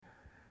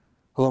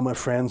Hello, my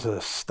friends. A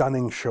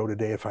stunning show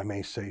today, if I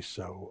may say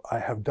so. I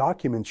have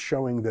documents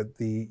showing that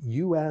the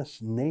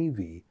U.S.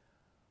 Navy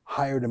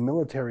hired a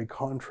military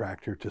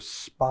contractor to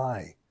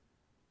spy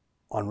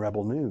on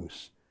Rebel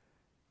News.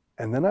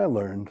 And then I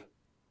learned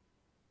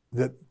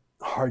that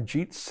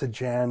Harjit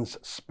Sajjan's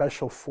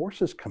Special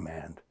Forces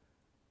Command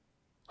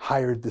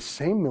hired the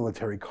same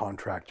military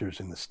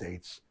contractors in the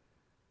States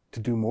to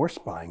do more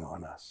spying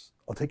on us.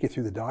 I'll take you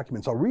through the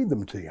documents. I'll read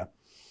them to you.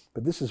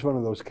 But this is one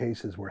of those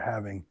cases where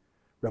having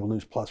Rebel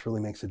News Plus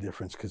really makes a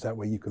difference, because that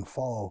way you can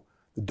follow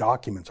the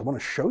documents. I want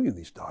to show you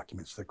these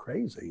documents. They're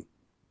crazy.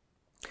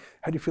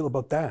 How do you feel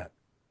about that?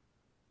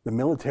 The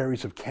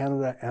militaries of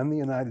Canada and the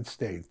United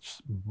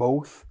States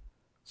both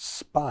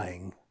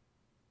spying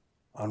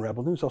on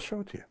Rebel News. I'll show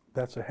it to you.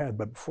 That's ahead.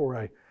 But before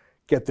I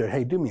get there,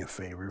 hey, do me a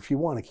favor. If you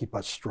want to keep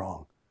us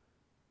strong,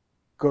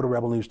 go to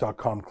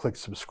rebelnews.com, click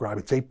subscribe.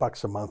 It's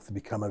 $8 a month to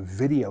become a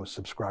video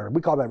subscriber. We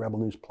call that Rebel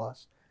News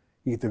Plus.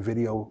 You get the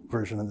video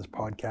version of this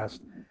podcast.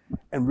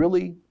 And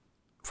really,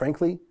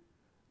 frankly,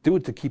 do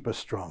it to keep us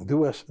strong.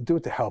 Do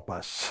it to help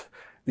us.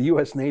 The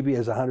U.S. Navy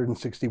has a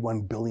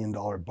 $161 billion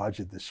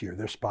budget this year.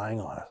 They're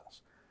spying on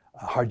us.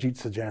 Harjit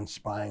Sajjan's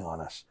spying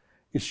on us.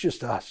 It's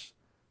just us.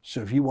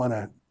 So if you want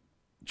to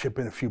chip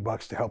in a few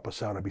bucks to help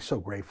us out, I'd be so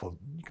grateful.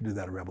 You can do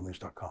that at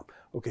rebelnews.com.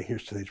 Okay,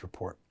 here's today's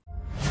report.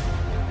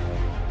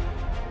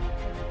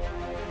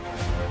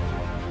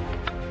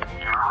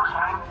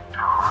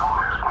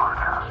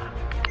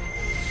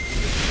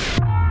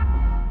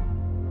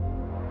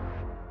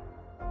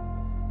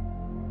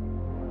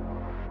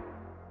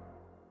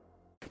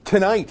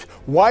 Tonight,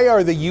 why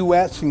are the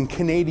U.S. and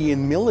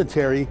Canadian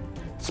military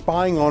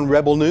spying on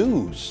Rebel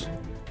News?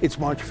 It's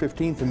March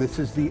 15th, and this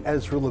is the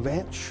Ezra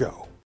Levant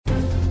Show.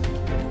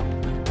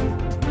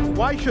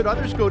 Why should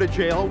others go to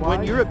jail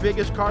when you're the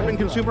biggest carbon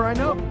consumer I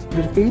know?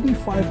 There's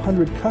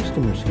 8,500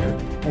 customers here,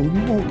 and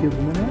you won't give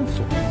them an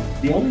answer.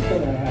 The only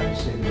thing I have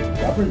to say to the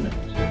government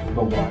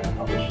about why I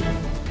publish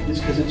it is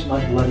because it's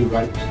my bloody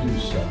right to do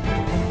so.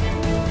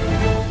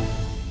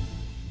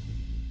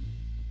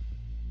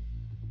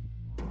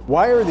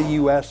 Why are the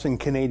U.S. and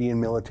Canadian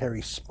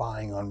military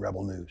spying on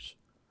Rebel News?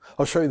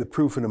 I'll show you the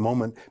proof in a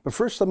moment, but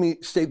first let me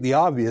state the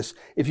obvious.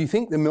 If you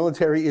think the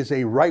military is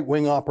a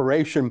right-wing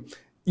operation,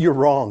 you're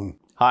wrong.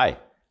 Hi,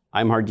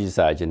 I'm Harjit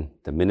Sajjan,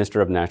 the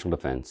Minister of National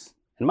Defense,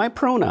 and my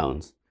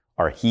pronouns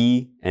are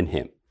he and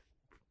him.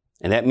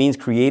 And that means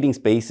creating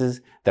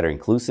spaces that are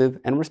inclusive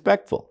and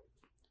respectful,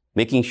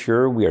 making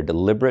sure we are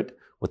deliberate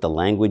with the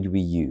language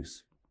we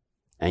use,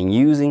 and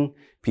using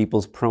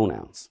people's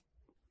pronouns.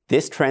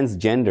 This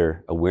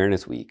Transgender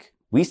Awareness Week,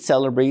 we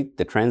celebrate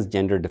the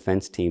transgender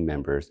defense team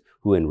members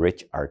who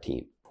enrich our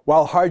team.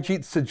 While Harjit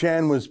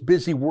Sajjan was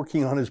busy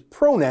working on his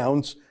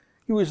pronouns,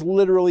 he was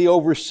literally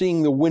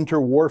overseeing the winter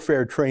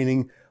warfare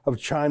training of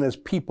China's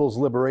People's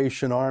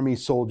Liberation Army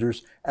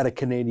soldiers at a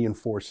Canadian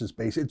Forces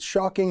base. It's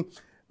shocking,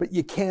 but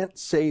you can't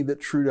say that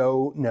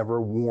Trudeau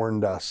never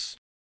warned us.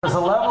 There's a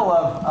level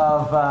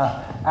of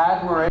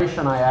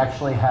admiration I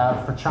actually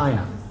have for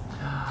China.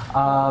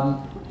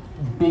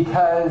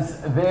 Because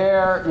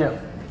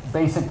their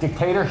basic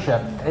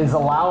dictatorship is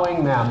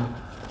allowing them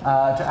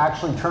to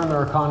actually turn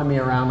their economy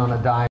around on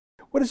a dime.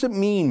 What does it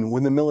mean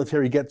when the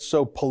military gets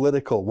so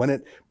political, when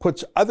it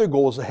puts other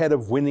goals ahead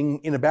of winning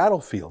in a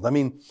battlefield? I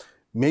mean,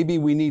 maybe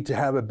we need to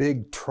have a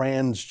big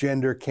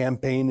transgender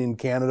campaign in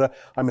Canada.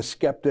 I'm a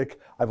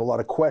skeptic. I have a lot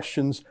of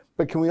questions.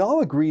 But can we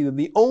all agree that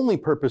the only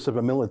purpose of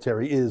a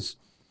military is,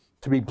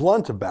 to be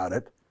blunt about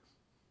it,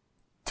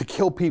 to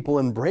kill people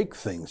and break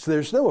things?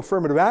 There's no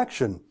affirmative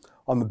action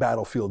on the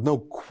battlefield, no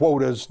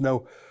quotas,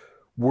 no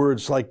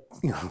words like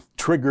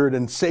triggered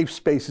and safe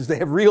spaces. They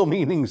have real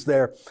meanings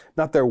there,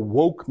 not their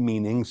woke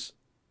meanings.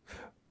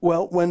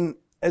 Well,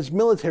 as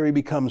military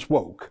becomes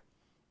woke,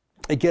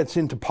 it gets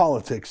into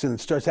politics and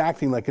it starts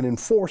acting like an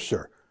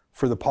enforcer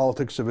for the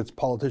politics of its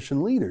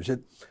politician leaders.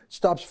 It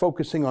stops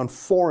focusing on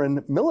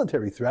foreign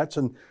military threats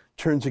and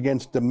turns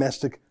against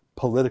domestic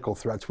political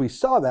threats. We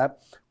saw that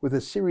with a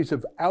series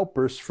of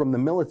outbursts from the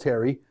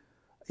military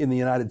in the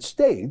United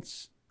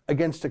States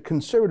against a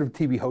conservative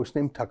TV host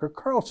named Tucker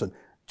Carlson.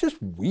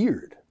 Just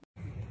weird.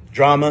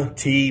 Drama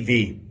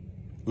TV.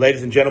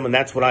 Ladies and gentlemen,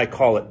 that's what I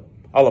call it.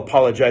 I'll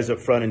apologize up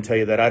front and tell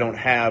you that I don't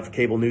have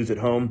cable news at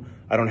home.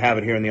 I don't have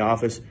it here in the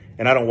office,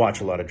 and I don't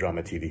watch a lot of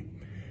drama TV.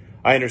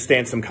 I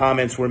understand some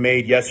comments were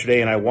made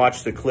yesterday, and I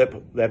watched the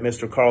clip that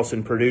Mr.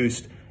 Carlson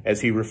produced as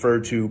he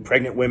referred to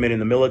pregnant women in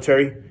the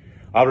military.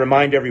 I'll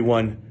remind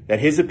everyone that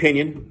his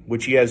opinion,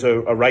 which he has a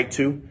right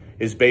to,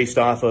 is based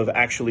off of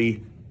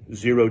actually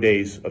 0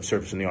 days of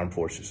service in the armed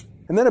forces.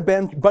 And then a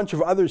bunch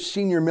of other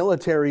senior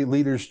military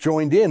leaders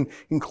joined in,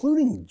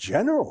 including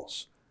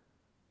generals.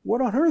 What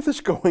on earth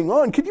is going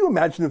on? Could you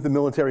imagine if the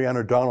military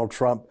under Donald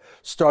Trump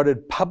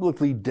started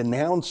publicly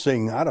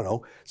denouncing,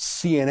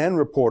 CNN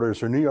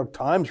reporters or New York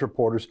Times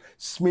reporters,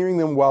 smearing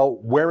them while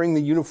wearing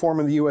the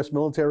uniform of the U.S.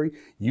 military,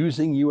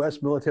 using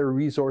U.S. military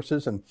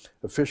resources and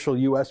official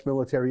U.S.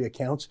 military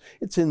accounts?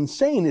 It's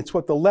insane. It's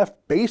what the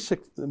left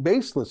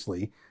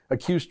baselessly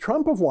accused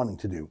Trump of wanting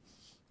to do.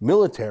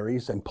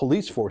 militaries and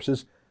police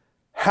forces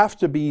have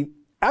to be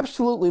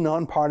absolutely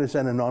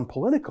nonpartisan and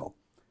non-political.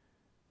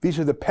 These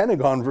are the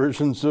Pentagon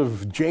versions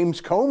of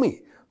James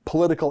Comey,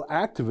 political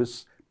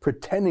activists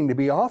pretending to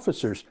be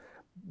officers.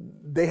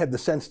 They had the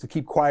sense to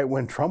keep quiet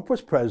when Trump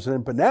was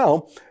president, but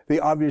now they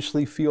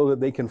obviously feel that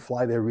they can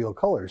fly their real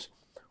colors.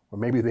 Or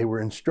maybe they were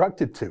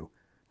instructed to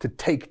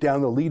take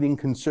down the leading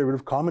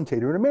conservative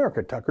commentator in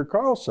America, Tucker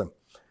Carlson.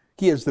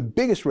 He has the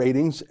biggest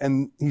ratings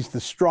and he's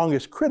the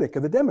strongest critic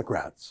of the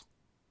Democrats.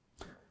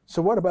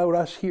 So what about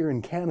us here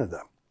in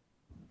Canada?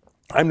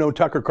 I'm no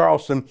Tucker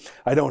Carlson.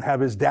 I don't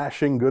have his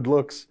dashing good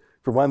looks,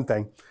 for one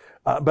thing.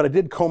 But I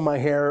did comb my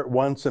hair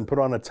once and put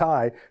on a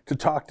tie to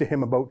talk to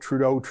him about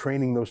Trudeau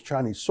training those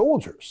Chinese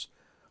soldiers.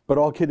 But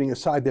all kidding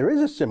aside, there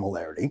is a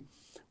similarity.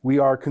 We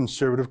are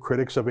conservative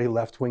critics of a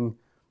left-wing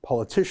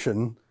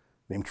politician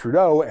named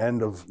Trudeau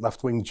and of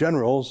left-wing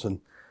generals and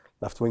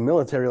left-wing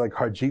military like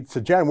Harjit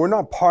Sajjan. We're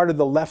not part of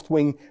the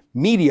left-wing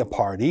media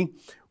party.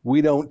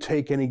 We don't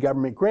take any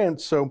government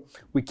grants, so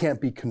we can't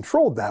be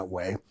controlled that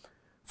way.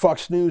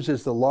 Fox News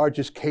is the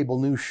largest cable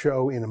news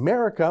show in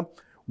America.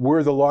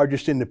 We're the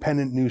largest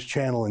independent news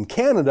channel in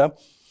Canada.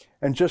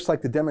 And just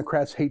like the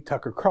Democrats hate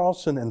Tucker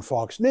Carlson and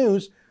Fox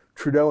News,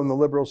 Trudeau and the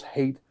Liberals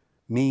hate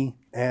me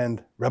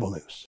and Rebel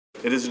News.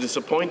 It is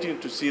disappointing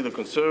to see the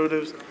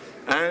Conservatives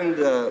and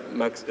the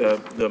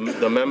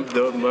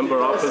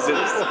member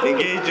opposites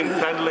engage in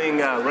peddling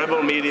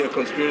rebel media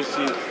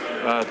conspiracy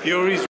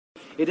theories.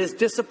 It is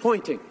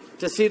disappointing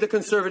to see the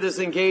Conservatives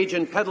engage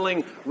in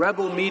peddling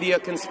rebel media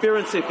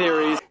conspiracy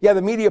theories. Yeah,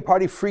 the media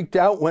party freaked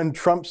out when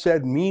Trump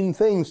said mean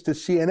things to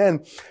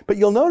CNN, but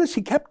you'll notice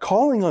he kept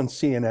calling on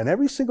CNN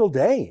every single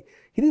day.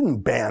 He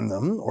didn't ban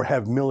them or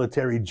have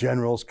military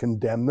generals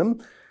condemn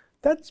them.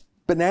 That's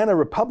banana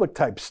republic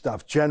type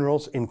stuff,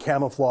 generals in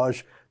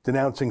camouflage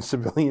denouncing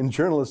civilian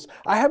journalists.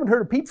 I haven't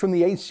heard a peep from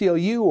the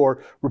ACLU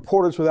or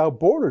Reporters Without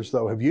Borders,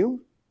 though, have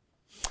you?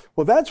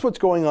 Well, that's what's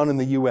going on in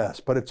the US,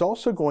 but it's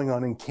also going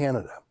on in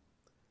Canada.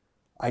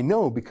 I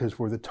know because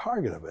we're the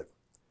target of it.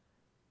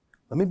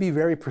 Let me be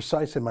very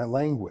precise in my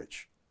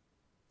language.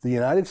 The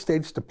United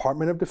States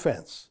Department of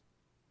Defense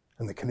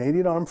and the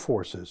Canadian Armed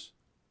Forces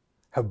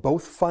have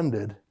both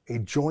funded a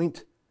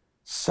joint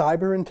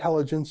cyber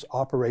intelligence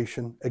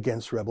operation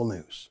against Rebel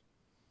News.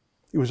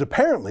 It was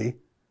apparently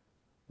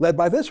led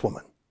by this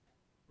woman,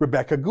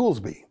 Rebecca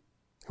Goolsbee,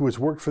 who has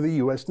worked for the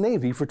US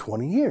Navy for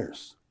 20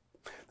 years.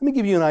 Let me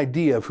give you an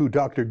idea of who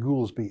Dr.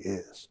 Goolsbee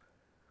is.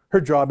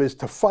 Her job is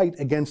to fight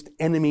against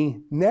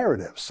enemy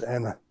narratives,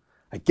 and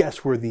I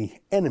guess we're the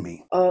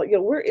enemy.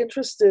 We're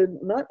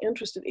not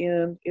interested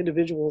in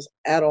individuals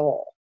at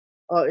all.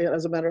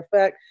 As a matter of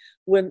fact,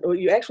 when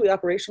you actually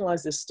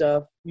operationalize this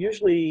stuff,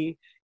 usually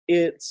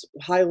it's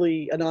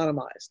highly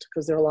anonymized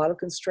because there are a lot of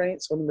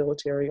constraints on the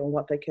military on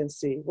what they can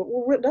see. But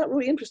we're not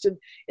really interested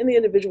in the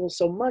individual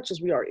so much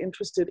as we are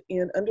interested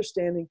in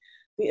understanding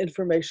the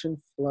information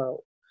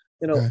flow.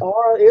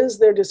 Is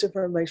there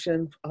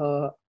disinformation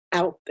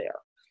out there?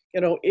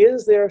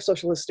 Is there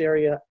social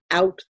hysteria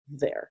out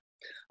there?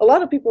 A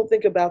lot of people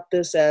think about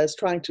this as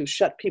trying to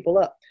shut people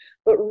up.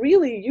 But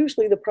really,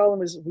 usually the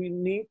problem is we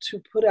need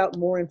to put out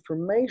more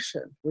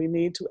information. We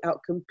need to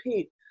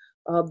outcompete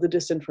the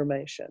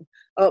disinformation.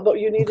 But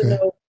you need to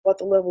know what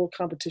the level of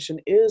competition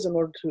is in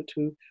order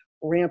to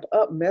ramp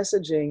up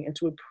messaging and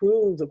to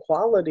improve the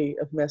quality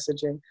of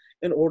messaging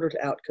in order to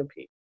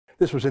outcompete.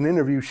 This was an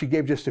interview she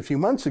gave just a few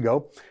months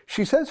ago.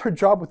 She says her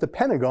job with the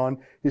Pentagon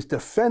is to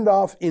fend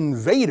off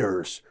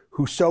invaders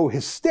who sow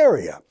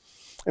hysteria.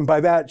 And by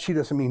that, she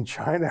doesn't mean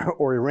China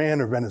or Iran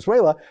or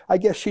Venezuela. I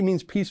guess she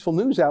means peaceful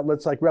news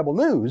outlets like Rebel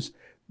News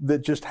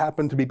that just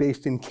happen to be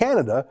based in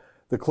Canada,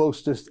 the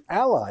closest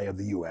ally of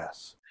the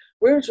U.S.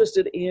 We're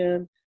interested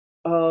in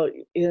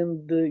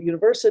the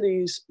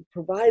universities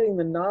providing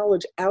the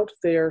knowledge out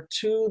there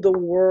to the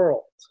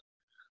world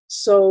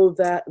so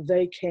that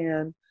they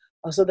can,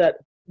 so that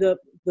the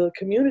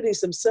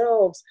communities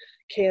themselves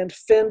can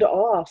fend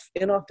off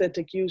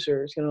inauthentic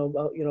users,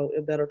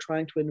 that are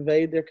trying to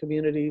invade their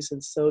communities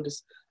and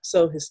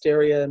sow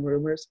hysteria and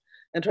rumors,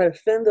 and try to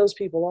fend those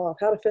people off,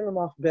 how to fend them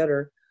off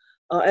better,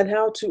 and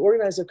how to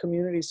organize a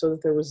community so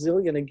that they're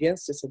resilient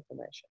against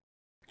disinformation.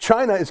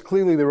 China is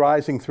clearly the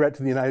rising threat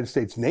to the United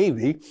States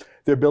Navy.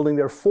 They're building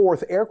their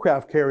 4th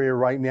aircraft carrier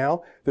right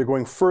now. They're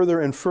going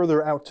further and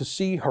further out to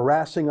sea,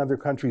 harassing other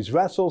countries'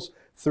 vessels,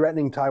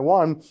 threatening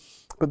Taiwan.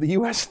 But the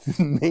U.S.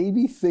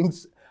 Navy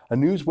thinks a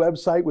news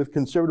website with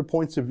conservative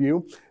points of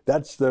view,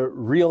 that's the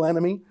real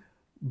enemy.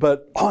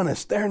 But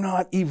honest, they're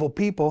not evil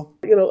people.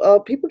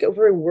 People get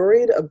very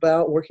worried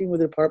about working with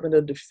the Department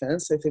of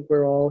Defense. They think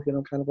we're all,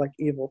 kind of like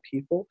evil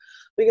people.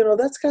 But,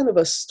 that's kind of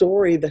a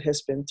story that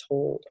has been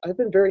told. I've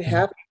been very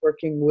happy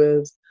working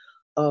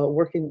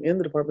in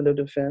the Department of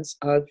Defense.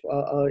 I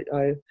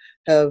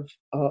have,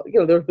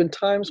 there have been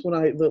times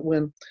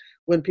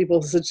when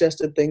people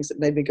suggested things that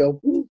made me go,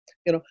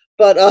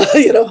 but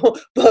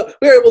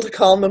we're able to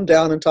calm them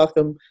down and talk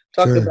them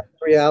about the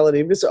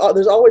reality. Because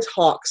there's always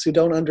hawks who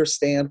don't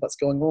understand what's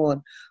going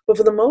on. But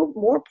for the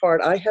more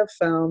part, I have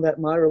found that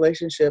my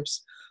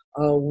relationships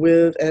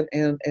with and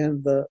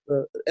the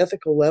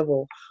ethical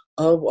level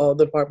of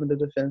the Department of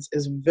Defense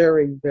is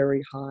very,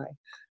 very high.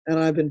 And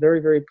I've been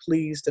very, very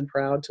pleased and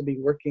proud to be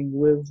working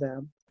with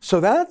them. So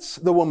that's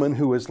the woman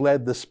who has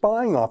led the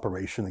spying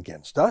operation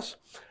against us.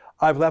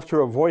 I've left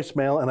her a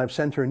voicemail and I've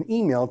sent her an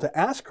email to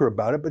ask her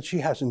about it, but she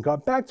hasn't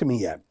got back to me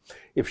yet.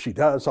 If she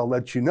does, I'll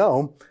let you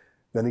know.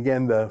 Then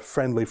again, the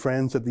friendly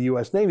friends at the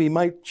U.S. Navy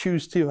might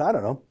choose to, I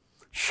don't know,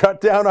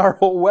 shut down our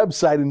whole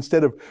website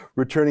instead of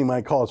returning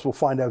my calls. We'll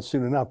find out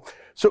soon enough.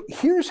 So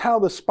here's how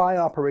the spy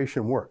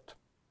operation worked.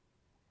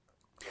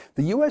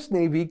 The U.S.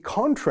 Navy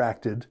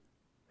contracted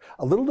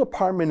a little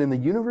department in the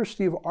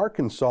University of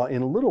Arkansas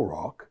in Little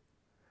Rock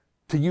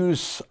to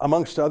use,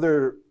 amongst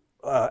other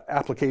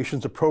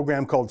applications, a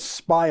program called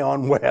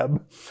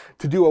SpyOnWeb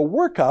to do a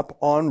workup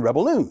on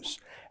Rebel News.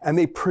 And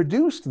they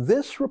produced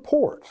this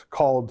report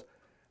called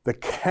the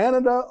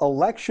Canada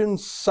Election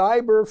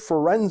Cyber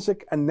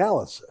Forensic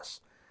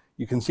Analysis.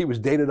 You can see it was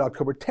dated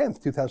October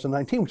 10th,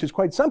 2019, which is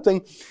quite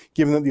something,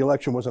 given that the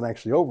election wasn't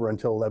actually over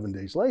until 11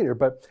 days later.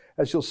 But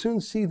as you'll soon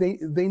see,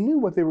 they knew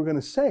what they were going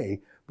to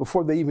say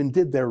before they even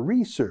did their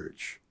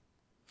research.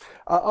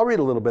 I'll read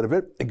a little bit of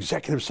it.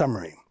 Executive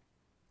summary.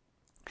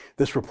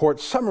 This report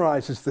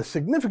summarizes the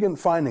significant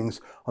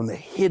findings on the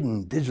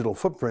hidden digital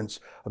footprints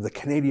of the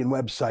Canadian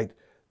website,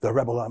 the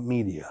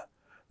Rebel.media.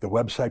 The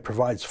website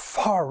provides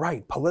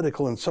far-right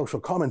political and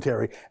social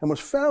commentary and was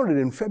founded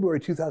in February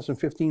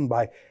 2015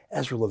 by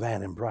Ezra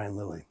Levant and Brian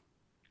Lilly.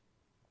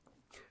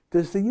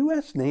 Does the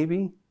U.S.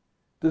 Navy,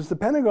 does the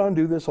Pentagon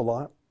do this a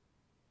lot?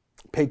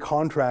 Pay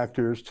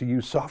contractors to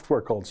use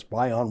software called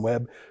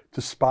SpyOnWeb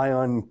to spy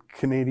on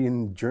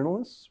Canadian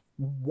journalists?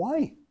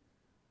 Why?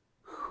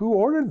 Who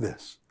ordered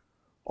this?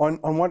 On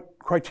what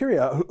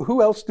criteria?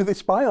 Who else do they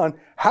spy on?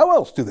 How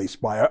else do they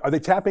spy? Are they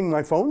tapping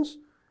my phones?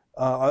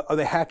 Are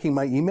they hacking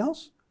my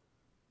emails?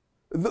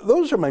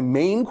 Those are my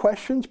main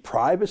questions.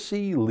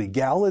 Privacy,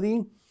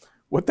 legality.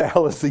 What the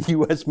hell is the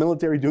U.S.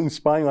 military doing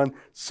spying on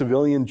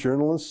civilian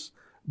journalists?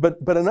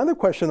 But another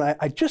question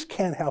I just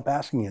can't help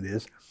asking it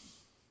is,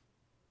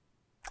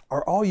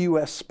 are all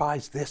U.S.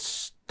 spies this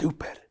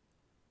stupid?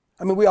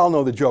 I mean, we all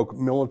know the joke,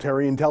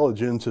 military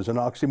intelligence is an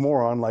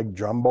oxymoron like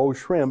jumbo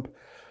shrimp.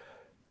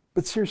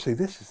 But seriously,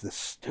 this is the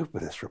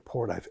stupidest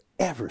report I've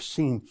ever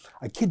seen.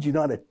 I kid you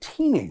not, a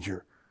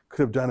teenager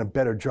could have done a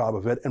better job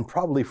of it, and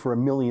probably for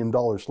 $1 million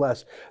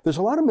less. There's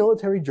a lot of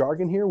military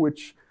jargon here,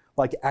 which,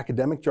 like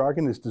academic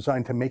jargon, is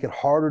designed to make it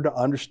harder to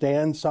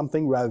understand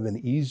something rather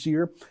than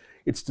easier.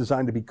 It's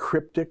designed to be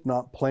cryptic,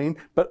 not plain.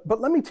 But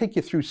let me take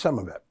you through some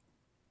of it.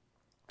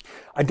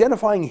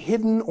 Identifying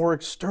hidden or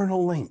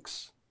external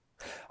links.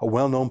 A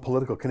well-known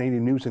political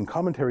Canadian news and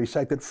commentary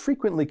site that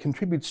frequently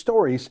contributes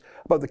stories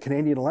about the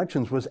Canadian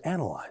elections was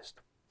analyzed.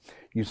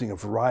 Using a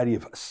variety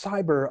of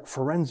cyber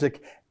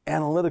forensic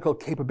analytical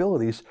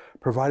capabilities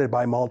provided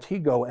by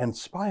Maltego and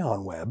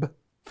SpyOnWeb,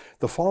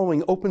 the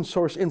following open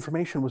source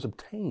information was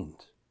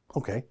obtained.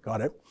 Okay,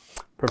 got it.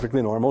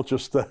 Perfectly normal,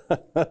 just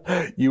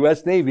the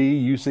U.S. Navy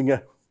using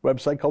a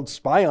website called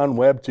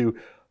SpyOnWeb to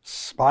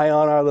spy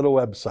on our little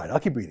website. I'll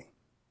keep reading.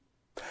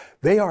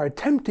 They are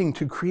attempting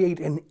to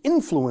create an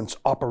influence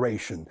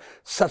operation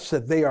such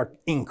that they are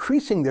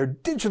increasing their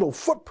digital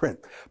footprint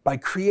by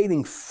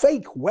creating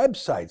fake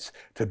websites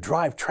to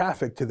drive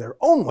traffic to their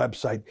own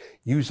website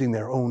using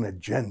their own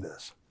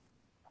agendas.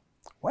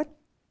 What?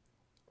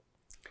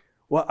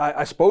 Well,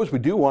 I suppose we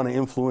do want to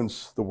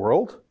influence the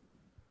world.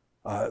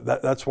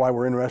 That's why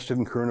we're interested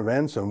in current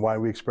events and why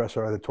we express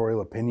our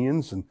editorial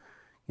opinions. And,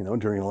 you know,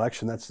 during an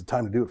election, that's the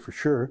time to do it for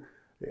sure.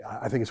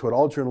 I think it's what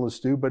all journalists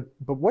do. But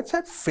what's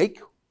that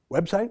fake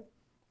website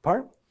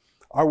part?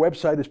 Our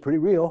website is pretty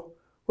real.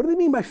 What do they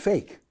mean by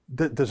fake?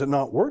 Does it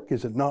not work?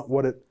 Is it not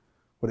what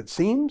it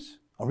seems?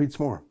 I'll read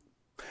some more.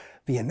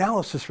 The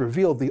analysis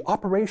revealed the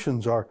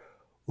operations are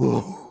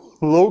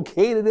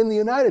located in the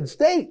United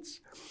States,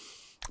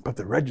 but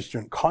the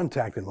registrant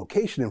contact and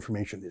location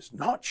information is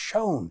not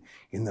shown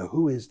in the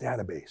WHOIS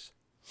database.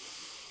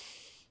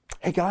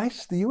 Hey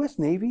guys, the U.S.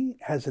 Navy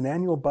has an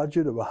annual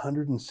budget of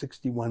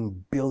 $161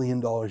 billion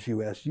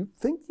US. You'd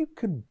think you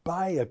could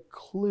buy a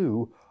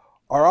clue.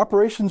 Our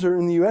operations are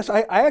in the U.S.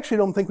 I actually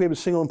don't think we have a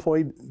single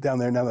employee down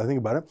there now that I think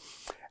about it.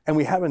 And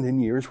we haven't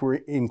in years. We're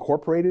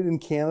incorporated in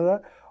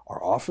Canada.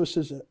 Our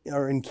offices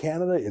are in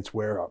Canada. It's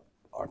where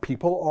our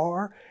people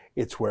are.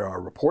 It's where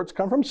our reports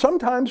come from.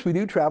 Sometimes we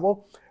do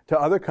travel to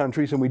other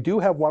countries, and we do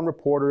have one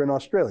reporter in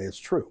Australia. It's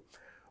true.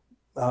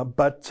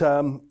 But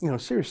you know,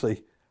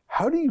 seriously,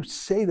 how do you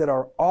say that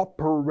our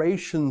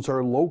operations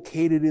are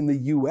located in the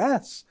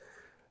U.S.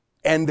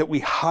 and that we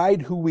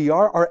hide who we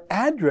are? Our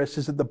address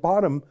is at the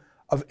bottom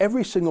of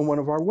every single one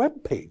of our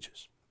web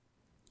pages.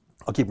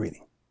 I'll keep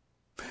reading.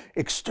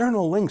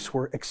 External links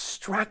were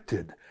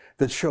extracted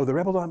that show the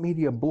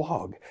Rebel.media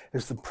blog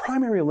as the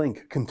primary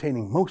link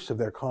containing most of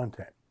their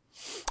content.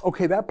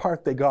 Okay, that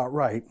part they got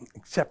right,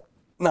 except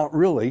not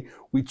really.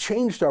 We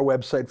changed our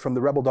website from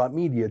the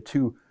Rebel.media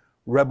to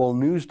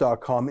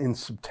rebelnews.com in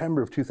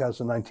September of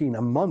 2019,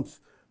 a month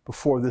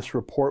before this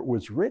report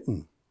was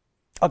written.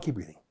 I'll keep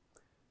reading.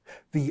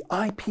 The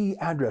IP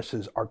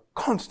addresses are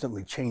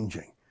constantly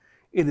changing.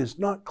 It is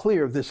not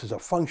clear if this is a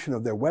function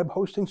of their web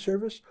hosting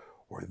service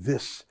or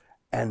this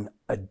an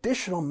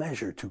additional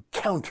measure to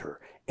counter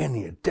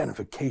any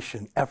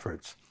identification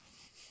efforts.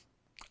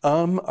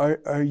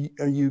 Are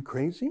you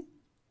crazy?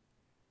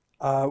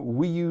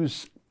 We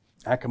use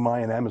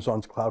Akamai and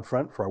Amazon's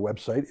CloudFront for our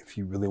website, if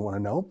you really want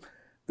to know.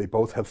 They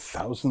both have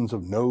thousands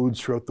of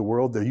nodes throughout the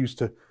world. They're used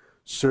to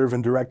serve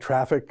and direct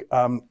traffic.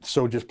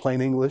 So just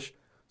plain English,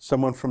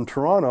 someone from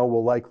Toronto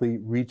will likely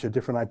reach a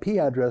different IP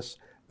address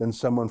than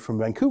someone from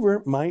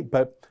Vancouver might,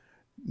 but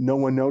no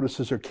one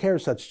notices or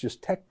cares. That's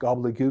just tech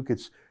gobbledygook.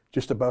 It's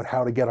just about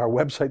how to get our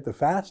website the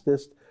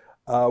fastest.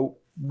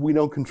 We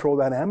don't control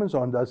that.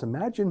 Amazon does.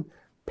 Imagine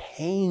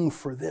paying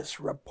for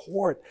this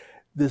report,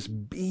 this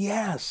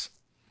BS.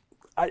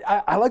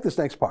 I like this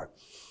next part.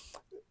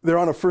 They're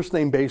on a first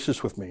name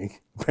basis with me,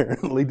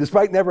 apparently,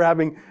 despite never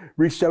having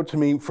reached out to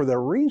me for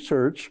their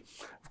research.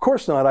 Of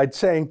course not. I'd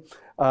say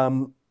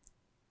they're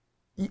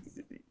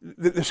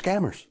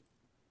scammers.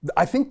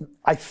 I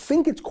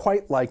think it's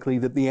quite likely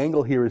that the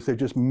angle here is they're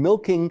just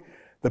milking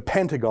the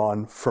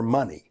Pentagon for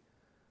money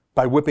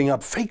by whipping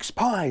up fake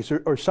spies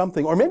or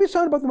something. Or maybe it's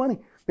not about the money.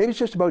 Maybe it's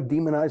just about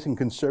demonizing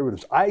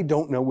conservatives. I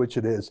don't know which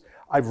it is.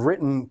 I've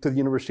written to the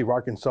University of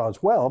Arkansas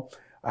as well.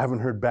 I haven't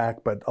heard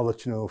back, but I'll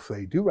let you know if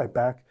they do write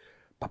back.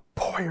 But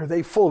boy, are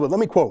they full of it. Let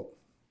me quote.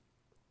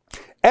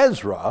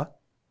 Ezra,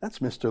 that's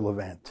Mr.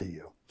 Levant to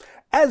you.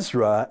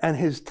 Ezra and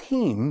his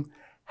team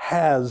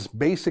has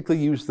basically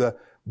used the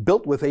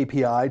Built With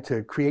API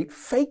to create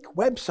fake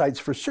websites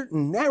for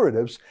certain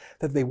narratives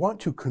that they want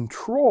to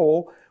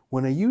control.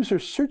 When a user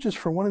searches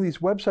for one of these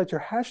websites or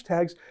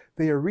hashtags,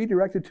 they are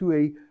redirected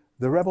to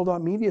the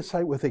rebel.media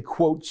site with a,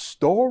 quote,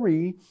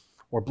 story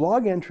or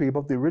blog entry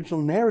about the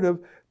original narrative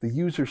the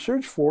user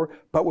searched for,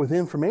 but with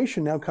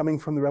information now coming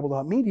from the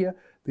rebel.media,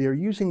 they are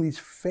using these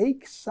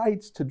fake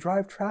sites to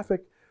drive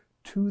traffic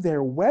to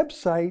their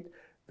website.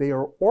 They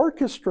are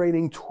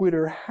orchestrating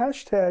Twitter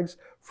hashtags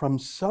from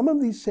some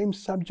of these same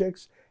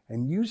subjects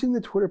and using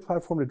the Twitter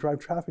platform to drive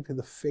traffic to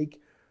the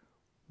fake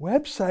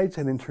websites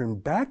and in turn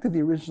back to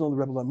the original the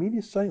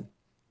rebel.media site.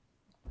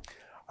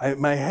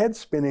 My head's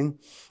spinning.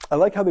 I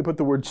like how they put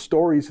the word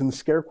stories in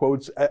scare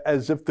quotes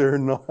as if they're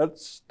not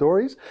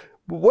stories.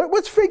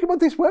 What's fake about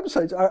these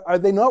websites? Are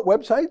they not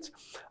websites?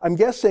 I'm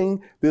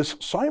guessing this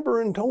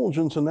cyber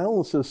intelligence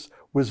analysis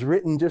was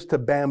written just to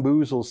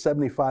bamboozle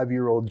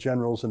 75-year-old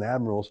generals and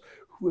admirals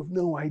who have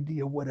no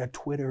idea what a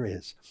Twitter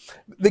is.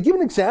 They give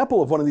an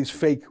example of one of these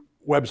fake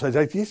websites.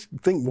 I just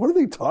think, what are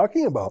they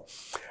talking about?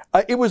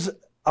 It was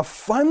a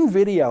fun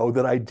video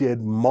that I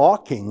did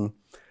mocking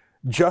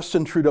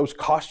Justin Trudeau's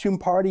costume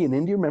party in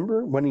India.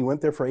 Remember when he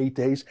went there for 8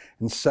 days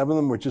and 7 of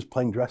them were just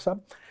playing dress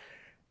up?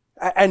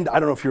 And I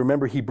don't know if you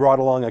remember, he brought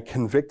along a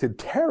convicted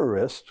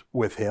terrorist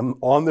with him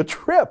on the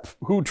trip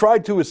who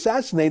tried to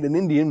assassinate an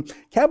Indian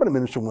cabinet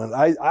minister.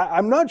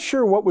 I'm not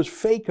sure what was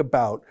fake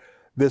about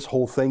this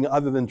whole thing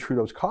other than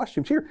Trudeau's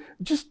costumes. Here,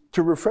 just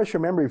to refresh your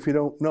memory if you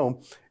don't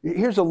know,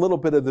 here's a little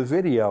bit of the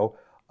video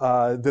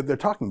that they're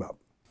talking about.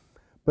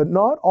 But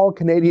not all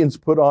Canadians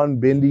put on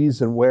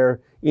bindis and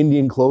wear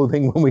Indian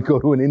clothing when we go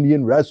to an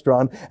Indian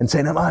restaurant and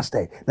say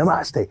namaste,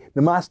 namaste,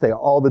 namaste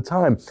all the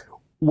time.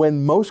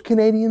 When most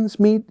Canadians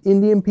meet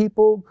Indian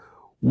people,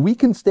 we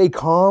can stay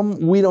calm.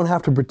 We don't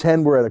have to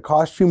pretend we're at a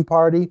costume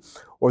party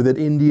or that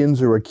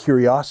Indians are a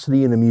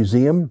curiosity in a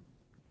museum.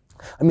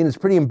 I mean, it's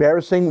pretty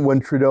embarrassing when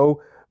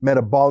Trudeau met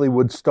a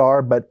Bollywood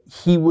star, but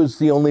he was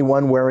the only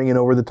one wearing an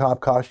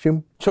over-the-top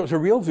costume. So it's a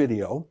real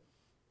video,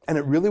 and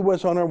it really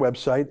was on our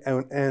website,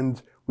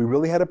 and we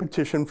really had a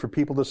petition for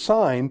people to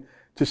sign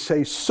to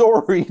say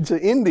sorry to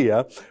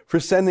India for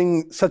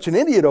sending such an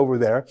idiot over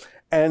there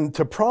and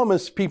to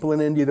promise people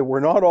in India that we're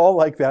not all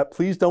like that.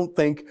 Please don't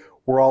think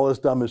we're all as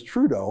dumb as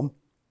Trudeau.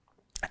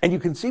 And you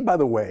can see, by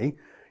the way,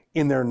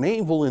 in their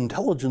naval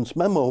intelligence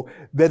memo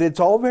that it's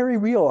all very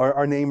real.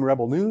 Our name,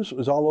 Rebel News,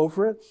 was all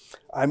over it.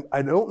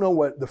 I don't know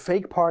what the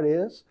fake part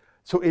is.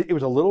 So it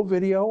was a little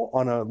video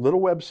on a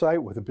little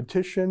website with a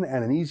petition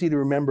and an easy to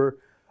remember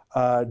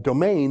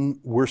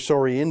domain, We're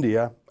Sorry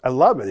India. I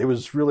love it. It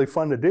was really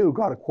fun to do,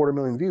 got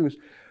 250,000 views.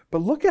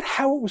 But look at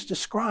how it was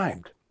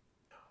described.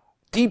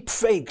 Deep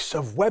fakes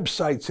of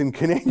websites in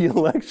Canadian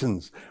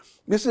elections.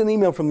 This is an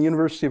email from the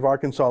University of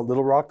Arkansas at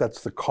Little Rock.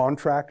 That's the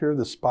contractor,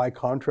 the spy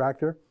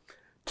contractor,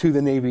 to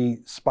the Navy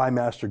spy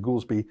master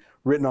Goolsbee,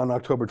 written on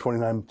October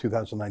 29,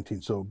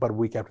 2019, so about a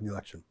week after the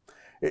election.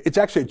 It's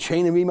actually a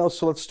chain of emails,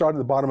 so let's start at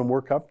the bottom and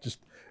work up, just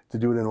to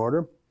do it in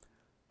order.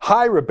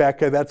 Hi,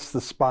 Rebecca, that's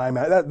the spy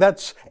master.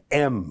 That's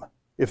M.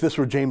 If this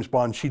were James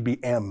Bond, she'd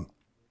be M.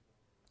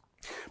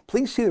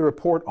 Please see the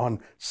report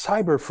on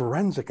cyber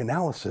forensic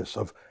analysis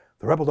of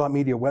the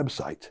Rebel.media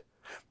website.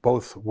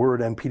 Both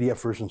Word and PDF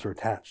versions are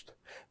attached.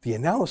 The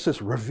analysis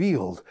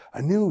revealed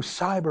a new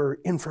cyber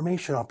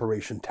information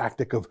operation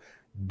tactic of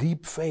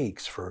deep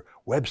fakes for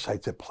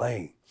websites at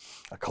play.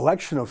 A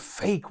collection of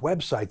fake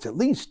websites, at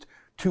least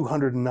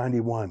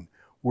 291,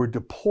 were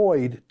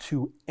deployed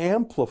to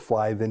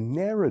amplify the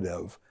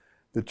narrative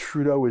that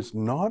Trudeau is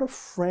not a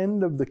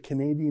friend of the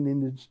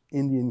Canadian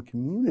Indian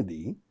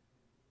community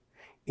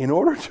in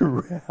order to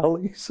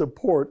rally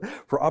support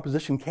for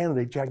opposition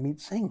candidate Jagmeet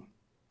Singh.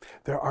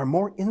 There are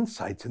more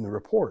insights in the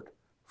report,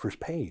 first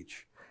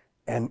page.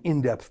 An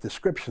in-depth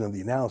description of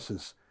the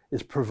analysis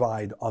is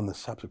provided on the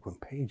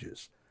subsequent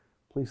pages.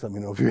 Please let me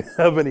know if you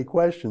have any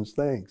questions.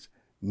 Thanks.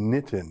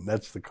 Nitin,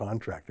 that's the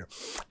contractor.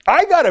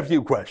 I got a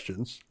few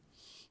questions.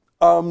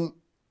 You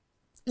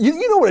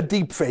know what a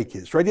deep fake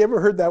is, right? You ever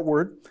heard that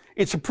word?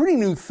 It's a pretty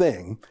new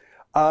thing.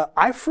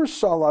 I first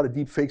saw a lot of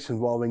deep fakes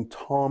involving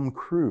Tom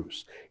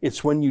Cruise.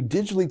 It's when you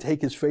digitally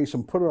take his face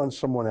and put it on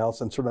someone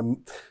else and sort of,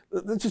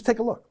 let's just take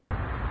a look.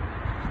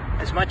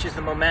 As much as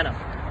the momentum.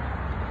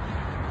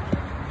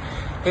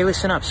 Hey,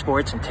 listen up,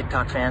 sports and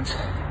TikTok fans.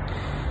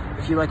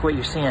 If you like what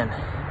you're seeing,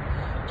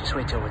 just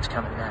wait till what's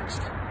coming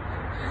next.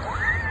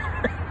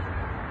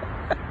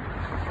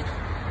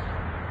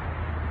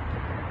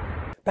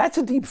 That's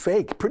a deep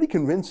fake, pretty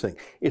convincing.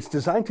 It's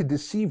designed to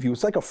deceive you.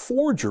 It's like a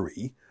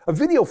forgery, a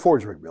video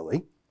forgery,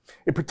 really.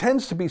 It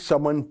pretends to be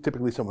someone,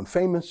 typically someone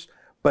famous,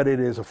 but it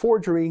is a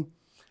forgery.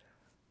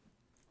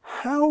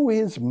 How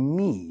is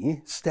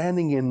me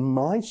standing in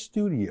my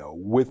studio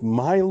with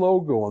my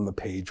logo on the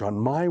page on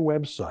my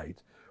website,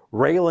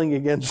 railing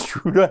against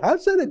Trudeau?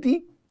 How's that a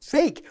deep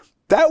fake?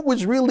 That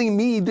was really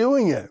me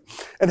doing it.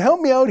 And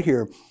help me out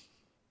here.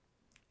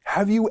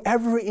 Have you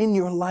ever in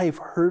your life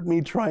heard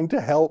me trying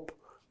to help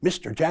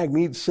Mr.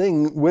 Jagmeet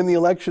Singh win the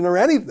election or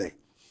anything?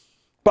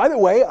 By the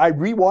way, I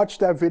rewatched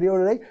that video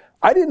today.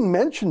 I didn't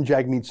mention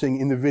Jagmeet Singh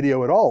in the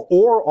video at all,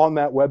 or on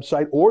that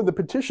website, or the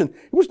petition.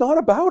 It was not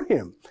about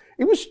him.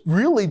 It was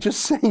really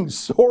just saying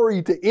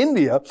sorry to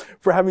India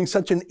for having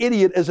such an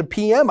idiot as a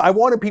PM. I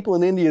wanted people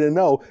in India to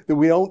know that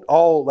we don't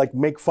all like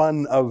make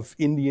fun of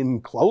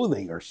Indian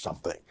clothing or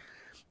something.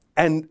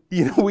 And,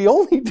 you know, we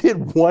only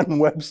did one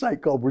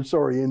website called We're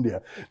Sorry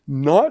India.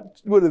 Not,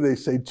 what do they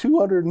say,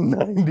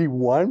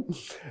 291?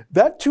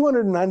 That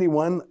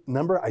 291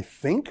 number, I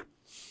think,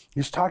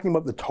 he's talking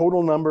about the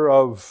total number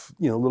of,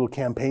 you know, little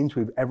campaigns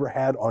we've ever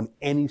had on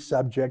any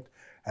subject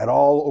at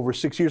all over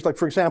 6 years. Like,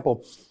 for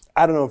example,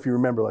 I don't know if you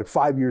remember, like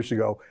 5 years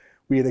ago,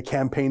 we had a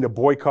campaign to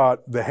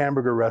boycott the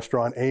hamburger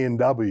restaurant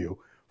A&W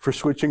for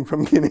switching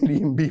from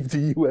Canadian beef to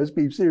U.S.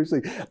 beef.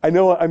 Seriously, I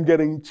know I'm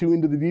getting too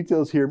into the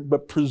details here,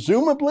 but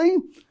presumably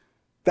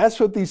that's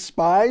what these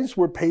spies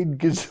were paid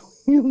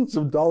gazillions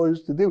of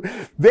dollars to do.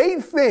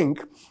 They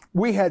think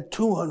we had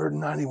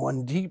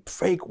 291 deep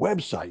fake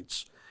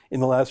websites in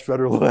the last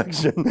federal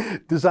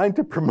election designed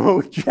to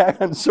promote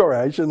I'm sorry,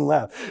 I shouldn't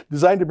laugh.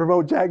 Designed to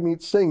promote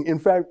Jagmeet Singh. In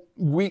fact,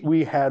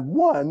 we had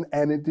one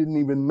and it didn't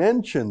even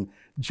mention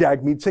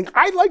Jagmeet Singh.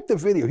 I like the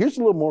video. Here's a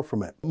little more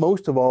from it.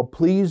 Most of all,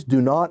 please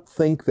do not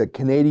think that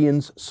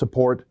Canadians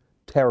support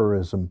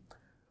terrorism.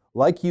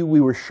 Like you, we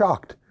were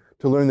shocked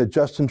to learn that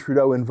Justin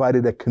Trudeau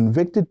invited a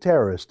convicted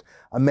terrorist,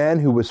 a man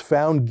who was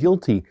found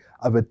guilty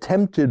of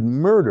attempted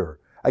murder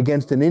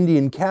against an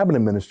Indian cabinet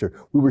minister.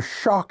 We were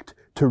shocked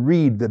to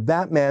read that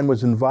that man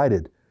was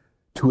invited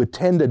to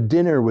attend a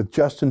dinner with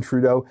Justin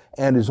Trudeau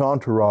and his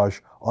entourage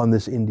on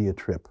this India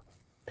trip.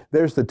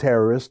 There's the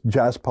terrorist,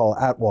 Jaspal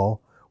Atwal,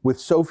 with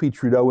Sophie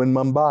Trudeau in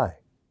Mumbai.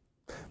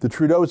 The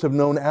Trudeaus have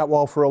known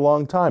Atwal for a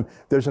long time.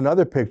 There's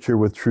another picture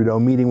with Trudeau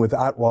meeting with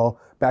Atwal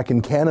back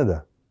in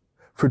Canada.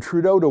 For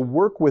Trudeau to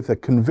work with a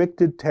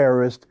convicted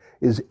terrorist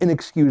is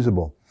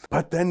inexcusable.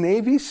 But the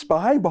Navy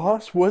spy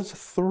boss was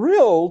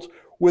thrilled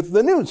with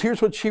the news.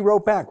 Here's what she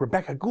wrote back.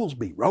 Rebecca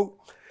Goolsbee wrote,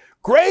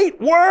 "Great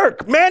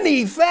work,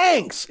 many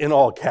thanks," in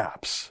all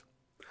caps.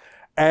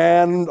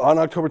 And on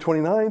October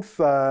 29th,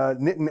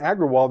 Nitin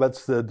Agrawal,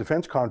 that's the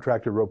defense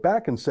contractor, wrote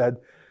back and said,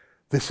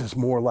 "This is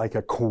more like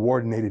a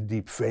coordinated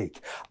deep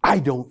fake. I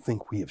don't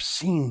think we have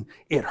seen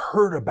it,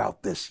 heard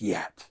about this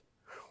yet."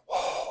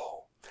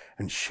 Oh,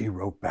 and she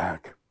wrote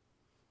back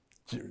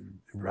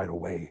right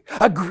away,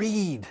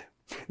 "Agreed."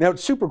 Now,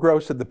 it's super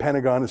gross that the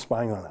Pentagon is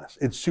spying on us.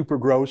 It's super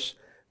gross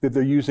that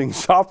they're using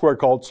software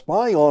called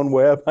Spy on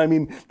Web. I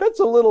mean, that's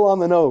a little on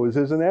the nose,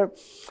 isn't it?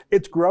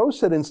 It's gross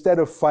that instead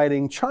of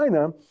fighting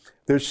China,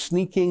 they're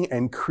sneaking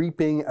and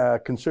creeping a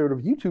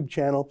conservative YouTube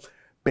channel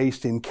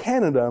based in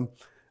Canada.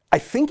 I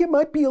think it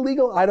might be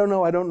illegal. I don't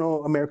know. I don't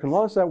know American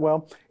laws that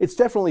well. It's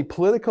definitely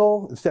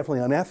political. It's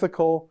definitely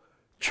unethical.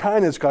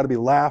 China's got to be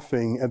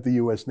laughing at the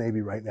U.S.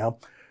 Navy right now.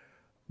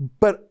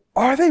 But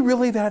are they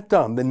really that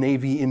dumb, the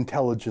Navy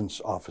intelligence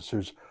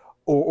officers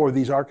or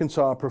these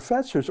Arkansas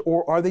professors,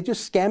 or are they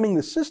just scamming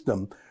the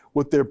system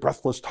with their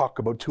breathless talk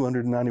about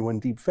 291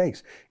 deep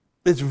fakes?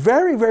 It's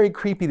very, very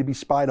creepy to be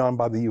spied on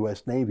by the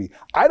U.S. Navy.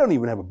 I don't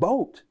even have a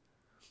boat.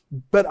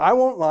 But I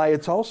won't lie,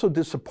 it's also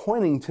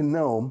disappointing to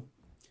know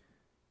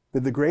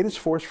that the greatest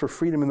force for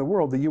freedom in the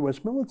world, the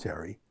U.S.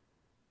 military,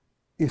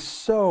 is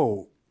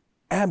so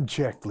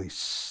abjectly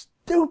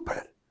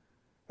stupid,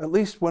 at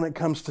least when it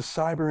comes to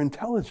cyber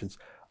intelligence.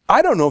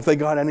 I don't know if they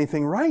got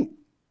anything right.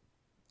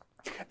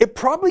 It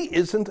probably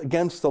isn't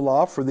against the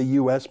law for the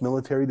U.S.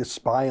 military to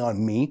spy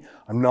on me.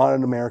 I'm not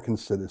an American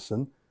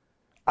citizen.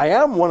 I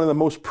am one of the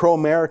most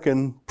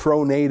pro-American,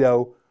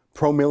 pro-NATO,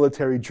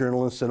 pro-military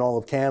journalists in all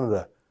of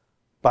Canada,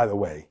 by the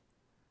way,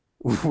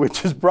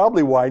 which is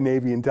probably why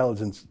Navy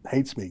intelligence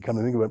hates me, come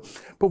to think of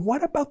it. But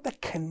what about the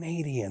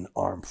Canadian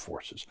Armed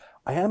Forces?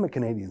 I am a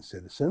Canadian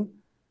citizen.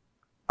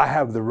 I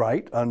have the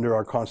right under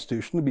our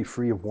Constitution to be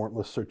free of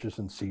warrantless searches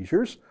and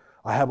seizures.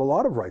 I have a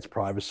lot of rights,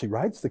 privacy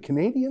rights. The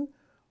Canadian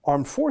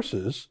Armed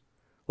Forces,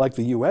 like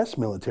the US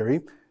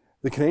military,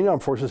 the Canadian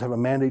Armed Forces have a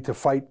mandate to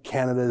fight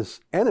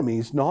Canada's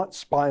enemies, not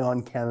spy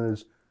on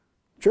Canada's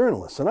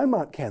journalists. And I'm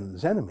not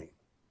Canada's enemy.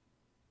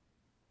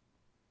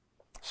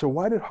 So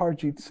why did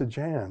Harjit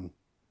Sajjan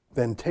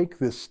then take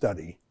this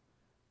study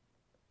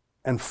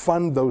and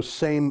fund those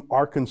same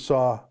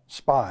Arkansas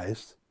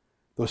spies,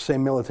 those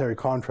same military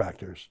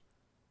contractors,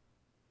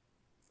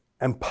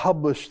 and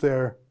publish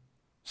their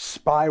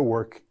spy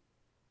work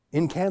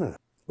in Canada?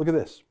 Look at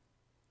this.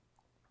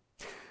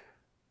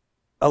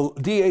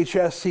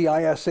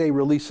 DHS-CISA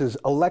releases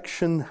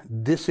Election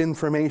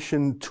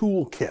Disinformation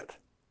Toolkit.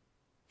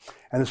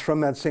 And it's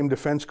from that same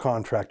defense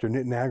contractor,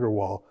 Nitin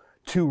Agarwal,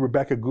 to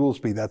Rebecca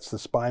Goolsbee, that's the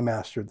spy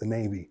master at the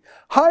Navy.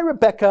 Hi,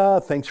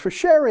 Rebecca, thanks for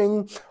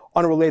sharing.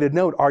 On a related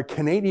note, our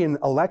Canadian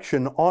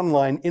election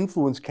online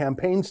influence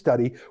campaign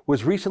study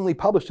was recently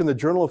published in the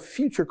Journal of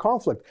Future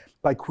Conflict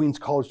by Queen's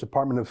College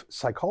Department of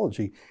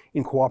Psychology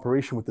in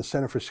cooperation with the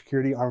Centre for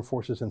Security, Armed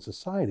Forces and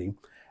Society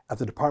at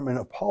the Department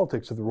of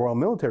Politics of the Royal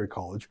Military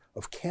College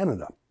of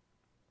Canada.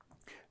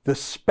 The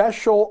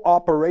Special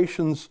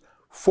Operations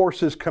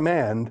Forces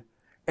Command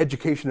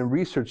Education and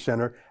Research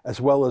Center, as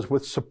well as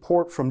with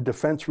support from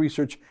Defence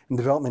Research and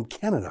Development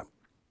Canada.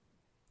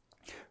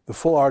 The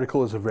full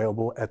article is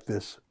available at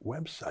this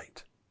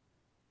website.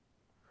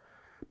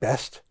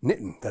 Best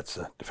Nitin, that's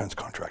a defense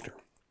contractor.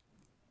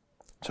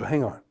 So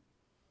hang on.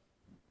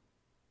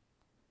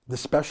 The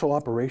Special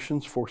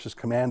Operations Forces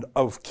Command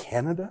of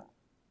Canada?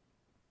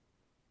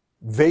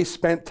 They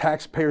spent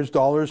taxpayers'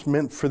 dollars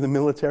meant for the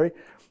military.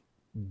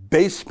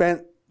 They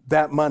spent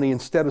that money,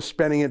 instead of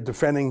spending it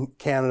defending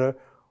Canada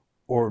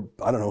or,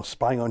 I don't know,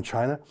 spying on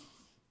China,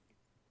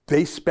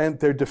 they spent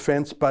their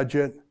defense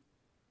budget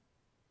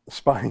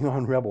spying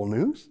on Rebel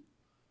News.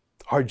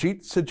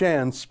 Harjit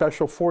Sajjan's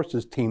Special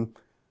Forces team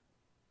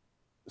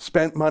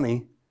spent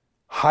money,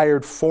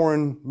 hired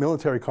foreign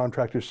military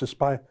contractors to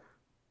spy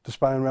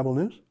on Rebel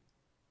News.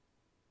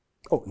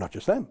 Oh, not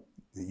just them.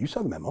 You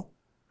saw the memo.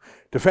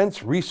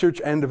 Defense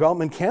Research and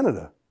Development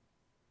Canada.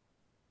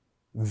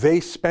 They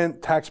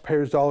spent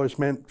taxpayers' dollars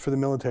meant for the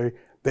military.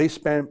 They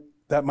spent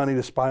that money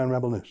to spy on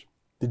Rebel News.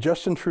 Did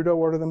Justin Trudeau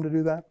order them to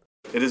do that?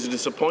 It is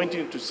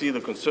disappointing to see the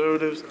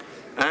Conservatives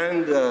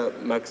and the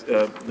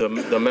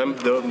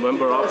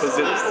member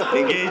opposite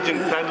engage in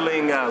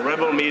peddling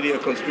rebel media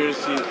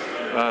conspiracy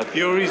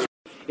theories.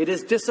 It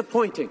is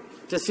disappointing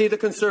to see the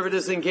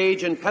Conservatives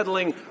engage in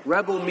peddling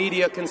rebel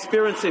media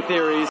conspiracy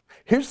theories.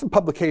 Here's the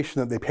publication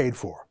that they paid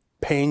for,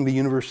 paying the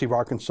University of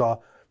Arkansas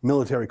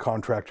military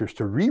contractors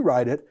to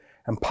rewrite it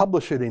and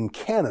publish it in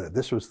Canada.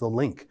 This was the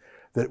link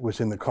that was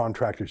in the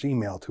contractor's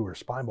email to her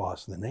spy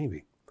boss in the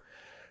Navy.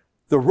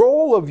 The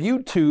role of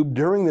YouTube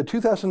during the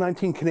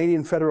 2019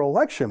 Canadian federal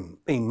election,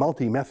 a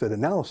multi-method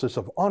analysis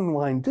of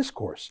online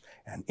discourse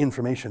and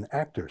information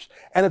actors.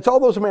 And it's all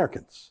those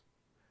Americans.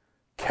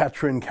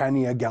 Katrin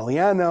Kanya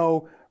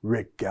Galliano,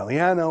 Rick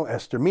Galliano,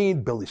 Esther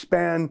Mead, Billy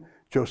Spann,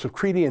 Joseph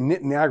Creedy, and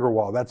Nitin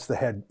Agarwal. That's the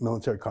head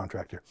military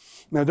contractor.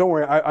 Now, don't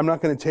worry, I'm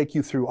not going to take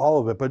you through all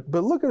of it,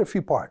 but look at a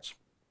few parts.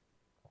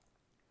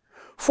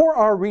 For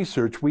our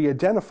research, we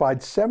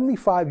identified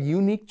 75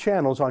 unique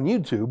channels on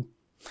YouTube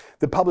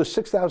that published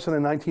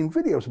 6,019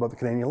 videos about the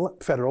Canadian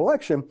federal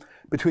election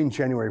between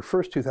January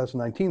 1st,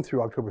 2019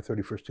 through October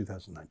 31st,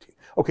 2019.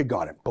 Okay,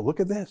 got it. But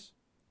look at this.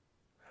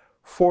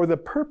 For the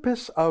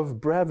purpose of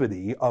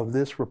brevity of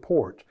this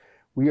report,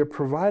 we are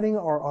providing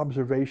our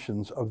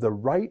observations of the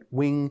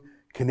right-wing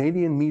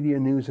Canadian media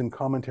news and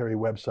commentary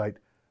website,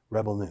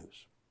 Rebel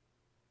News.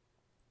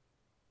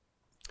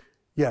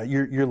 Yeah,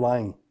 you're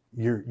lying.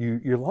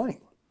 You're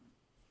lying.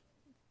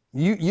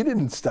 You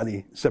didn't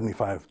study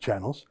 75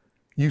 channels.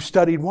 You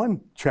studied one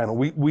channel.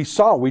 We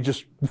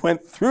just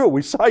went through it.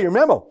 We saw your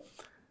memo.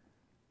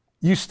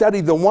 You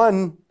studied the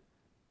one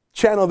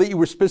channel that you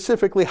were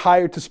specifically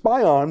hired to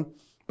spy on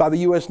by the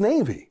US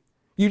Navy.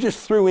 You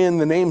just threw in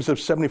the names of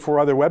 74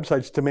 other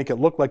websites to make it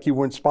look like you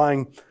weren't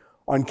spying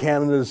on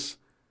Canada's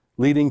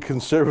leading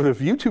conservative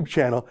YouTube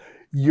channel.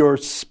 You're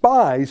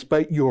spies,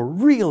 but you're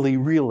really,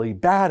 really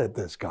bad at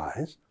this,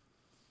 guys.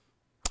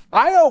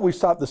 I always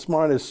thought the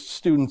smartest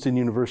students in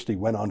university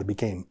went on to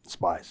become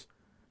spies.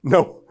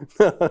 No.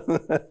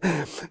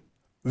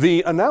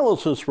 The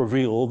analysis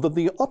revealed that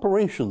the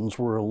operations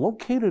were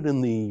located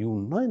in the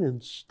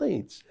United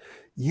States.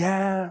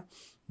 Yeah,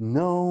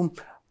 no,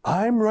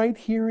 I'm right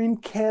here in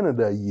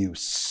Canada, you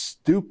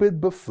stupid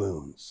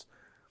buffoons.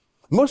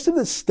 Most of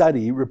the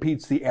study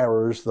repeats the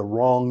errors, the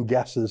wrong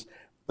guesses,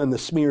 and the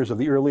smears of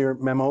the earlier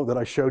memo that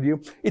I showed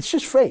you. It's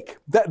just fake.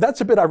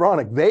 That's a bit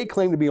ironic. They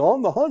claim to be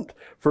on the hunt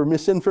for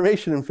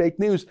misinformation and fake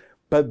news,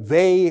 but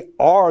they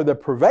are the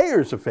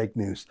purveyors of fake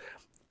news.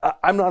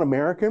 I'm not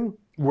American.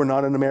 We're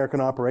not an American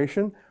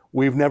operation.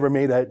 We've never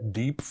made a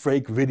deep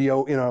fake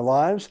video in our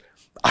lives.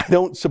 I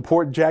don't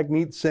support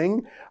Jagmeet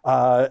Singh,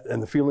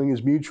 and the feeling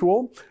is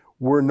mutual.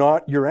 We're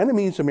not your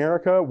enemies,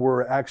 America.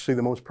 We're actually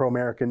the most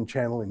pro-American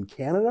channel in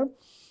Canada.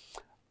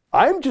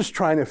 I'm just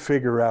trying to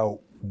figure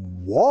out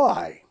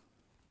why.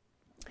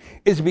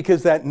 Is it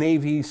because that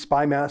Navy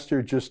spy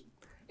master just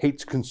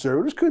hates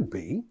conservatives? Could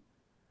be.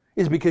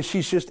 Is it because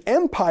she's just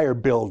empire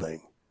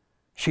building?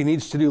 She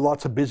needs to do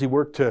lots of busy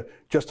work to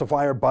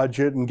justify her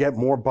budget and get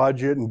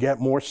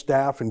more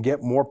staff and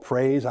get more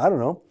praise. I don't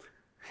know.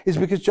 Is it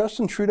because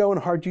Justin Trudeau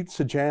and Harjit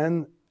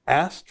Sajjan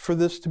asked for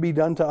this to be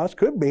done to us?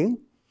 Could be.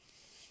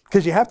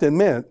 Because you have to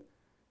admit,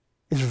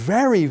 it's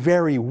very,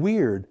 very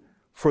weird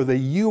for the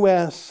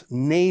U.S.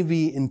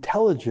 Navy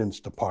Intelligence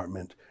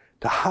Department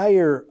to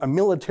hire a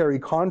military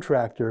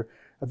contractor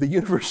at the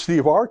University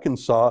of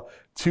Arkansas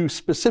to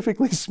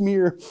specifically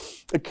smear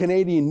a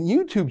Canadian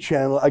YouTube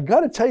channel. I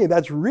got to tell you,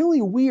 that's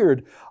really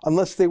weird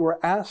unless they were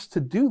asked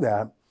to do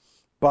that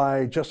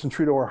by Justin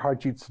Trudeau or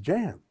Harjit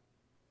Sajjan.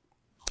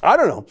 I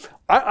don't know.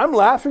 I'm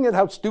laughing at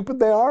how stupid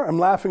they are. I'm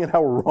laughing at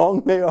how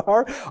wrong they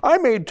are. I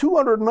made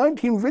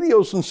 219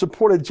 videos in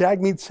support of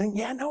Jagmeet Singh.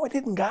 Yeah, no, I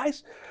didn't,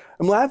 guys.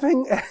 I'm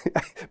laughing,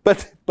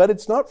 but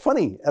it's not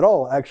funny at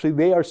all. Actually,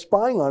 they are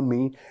spying on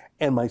me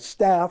and my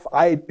staff.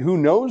 Who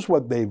knows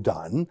what they've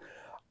done?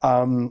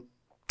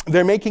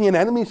 They're making an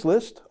enemies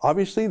list.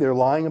 Obviously, they're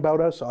lying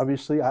about us.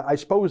 Obviously, I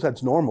suppose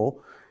that's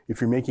normal. If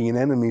you're making an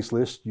enemies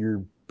list,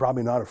 you're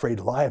probably not afraid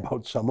to lie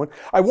about someone.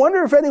 I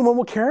wonder if anyone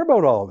will care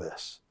about all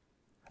this.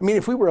 I mean,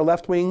 if we were a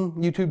left-wing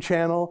YouTube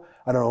channel,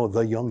 I don't know,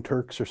 the Young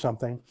Turks or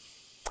something,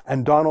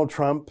 and Donald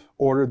Trump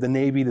ordered the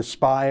Navy to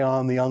spy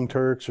on the Young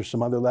Turks or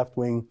some other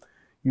left-wing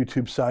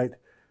YouTube site,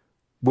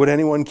 would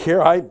anyone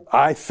care?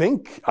 I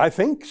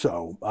think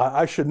so.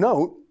 I should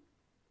note,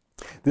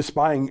 this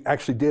spying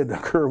actually did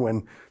occur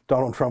when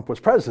Donald Trump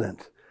was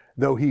president,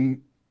 though it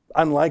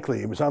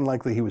was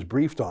unlikely he was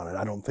briefed on it.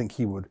 I don't think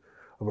he would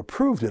have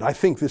approved it. I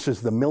think this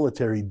is the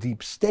military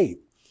deep state,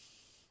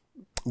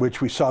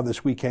 which we saw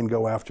this weekend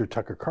go after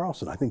Tucker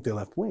Carlson. I think they're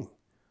left wing.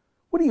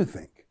 What do you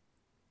think?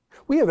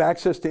 We have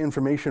access to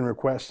information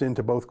requests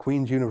into both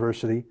Queen's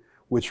University,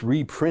 which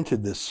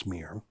reprinted this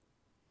smear,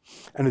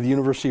 and to the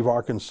University of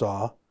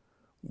Arkansas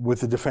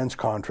with the defense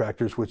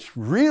contractors, which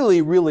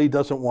really, really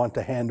doesn't want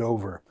to hand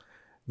over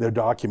their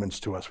documents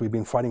to us. We've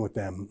been fighting with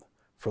them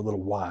for a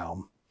little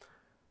while.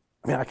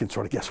 I mean, I can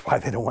sort of guess why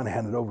they don't want to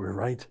hand it over,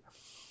 right?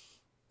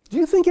 Do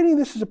you think any of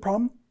this is a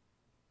problem?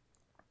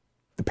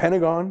 The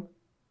Pentagon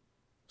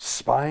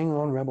spying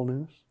on Rebel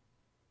News?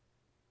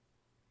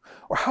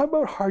 Or how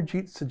about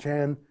Harjit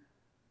Sajjan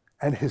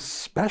and his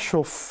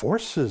Special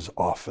Forces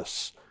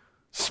Office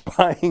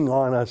spying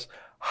on us,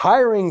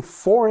 hiring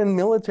foreign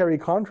military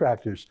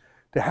contractors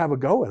to have a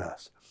go at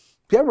us?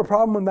 Do you have a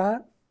problem with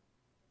that?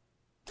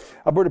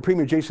 Alberta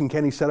Premier Jason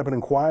Kenney set up an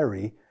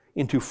inquiry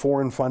into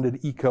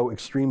foreign-funded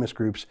eco-extremist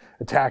groups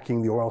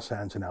attacking the oil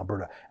sands in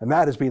Alberta. And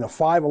that has been a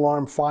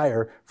 5-alarm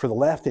fire for the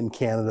left in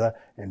Canada,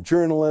 and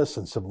journalists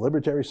and civil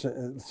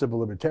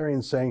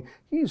libertarians saying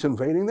he's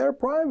invading their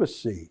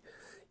privacy.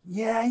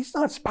 Yeah, he's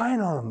not spying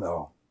on them,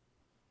 though.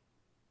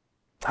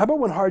 How about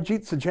when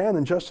Harjit Sajjan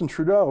and Justin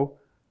Trudeau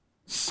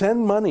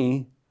send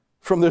money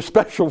from their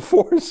Special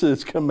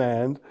Forces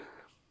Command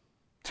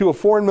to a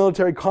foreign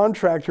military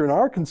contractor in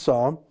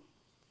Arkansas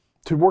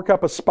to work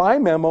up a spy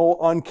memo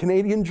on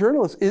Canadian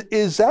journalists?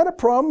 Is that a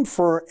problem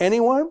for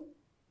anyone?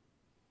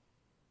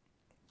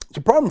 It's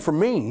a problem for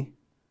me,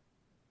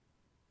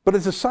 but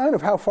it's a sign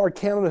of how far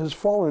Canada has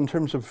fallen in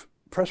terms of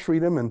press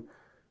freedom and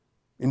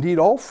indeed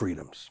all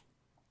freedoms.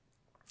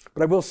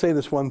 But I will say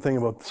this one thing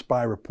about the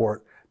spy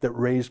report that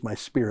raised my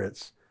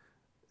spirits.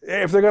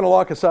 If they're going to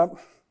lock us up,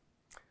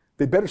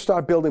 they better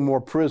start building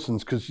more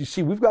prisons, because you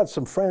see, we've got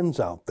some friends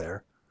out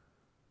there.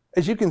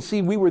 As you can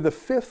see, we were the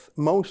 5th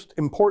most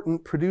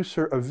important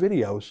producer of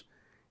videos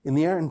in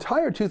the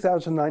entire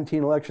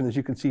 2019 election. As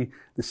you can see,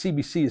 the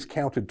CBC is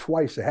counted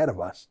twice ahead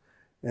of us,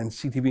 and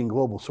CTV and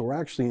Global, so we're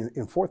actually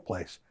in 4th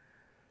place.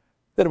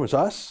 Then it was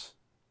us,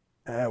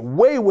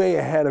 way, way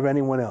ahead of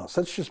anyone else.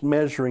 That's just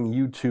measuring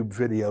YouTube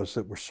videos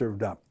that were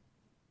served up.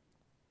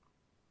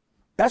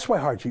 That's why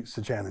Harjit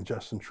Sajjan and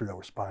Justin Trudeau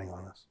were spying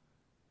on us.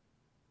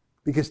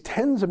 Because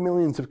tens of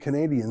millions of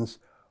Canadians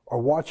are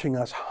watching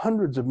us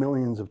hundreds of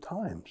millions of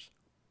times.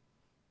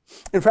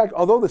 In fact,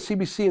 although the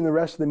CBC and the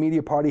rest of the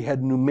media party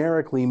had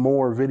numerically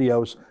more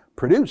videos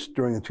produced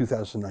during the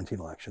 2019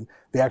 election,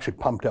 they actually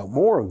pumped out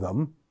more of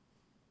them,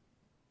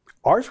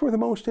 ours were the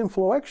most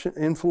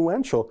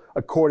influential,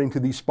 according to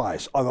these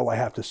spies. Although I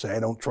have to say, I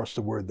don't trust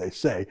the word they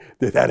say.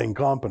 They're that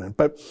incompetent.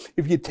 But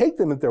if you take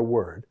them at their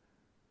word,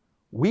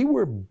 we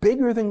were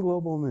bigger than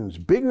Global News,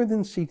 bigger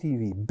than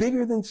CTV,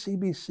 bigger than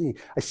CBC.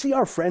 I see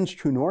our friends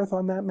True North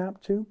on that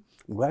map too.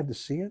 I'm glad to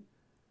see it.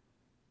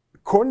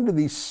 According to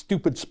these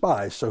stupid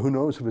spies, so who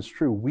knows if it's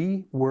true,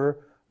 we were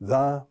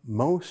the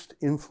most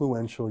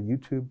influential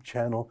YouTube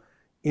channel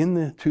in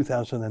the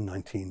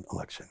 2019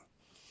 election.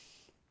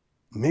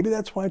 Maybe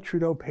that's why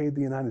Trudeau paid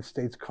the United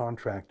States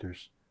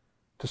contractors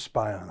to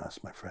spy on us,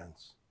 my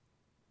friends.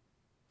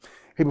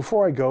 Hey,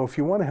 before I go, if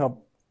you want to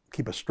help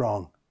keep us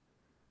strong,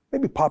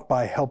 maybe pop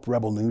by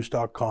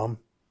helprebelnews.com,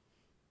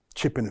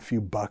 chip in a few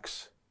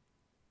bucks.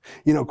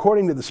 You know,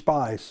 according to the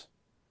spies,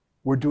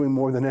 we're doing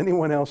more than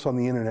anyone else on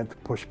the internet to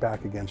push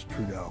back against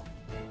Trudeau.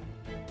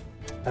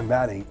 And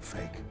that ain't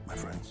fake, my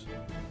friends.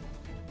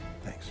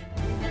 Thanks.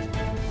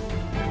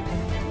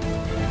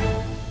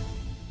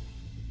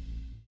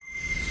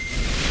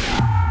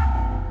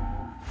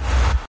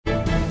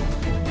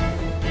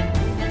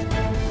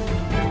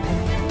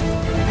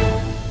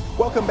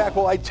 Welcome back.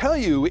 Well, I tell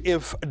you,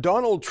 if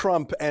Donald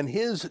Trump and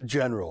his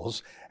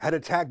generals had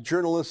attacked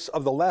journalists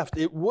of the left,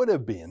 it would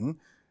have been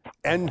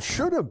and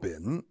should have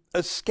been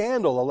a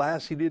scandal.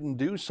 Alas, he didn't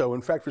do so.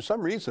 In fact, for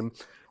some reason,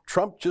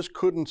 Trump just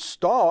couldn't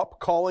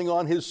stop calling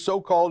on his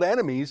so-called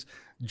enemies,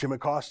 Jim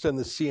Acosta and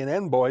the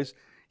CNN boys.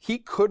 He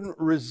couldn't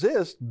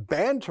resist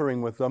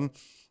bantering with them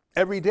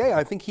every day.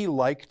 I think he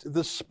liked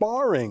the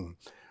sparring.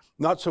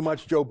 Not so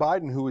much Joe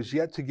Biden, who is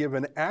yet to give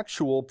an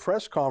actual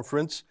press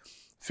conference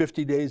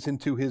 50 days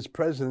into his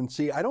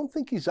presidency. I don't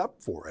think he's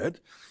up for it.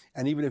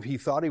 And even if he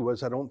thought he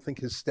was, I don't think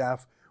his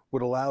staff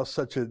would allow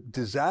such a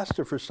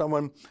disaster for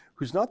someone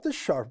who's not the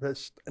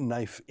sharpest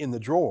knife in the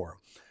drawer.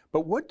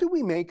 But what do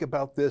we make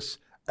about this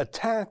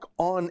attack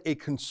on a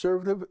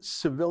conservative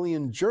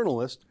civilian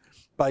journalist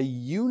by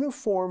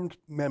uniformed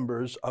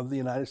members of the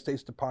United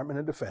States Department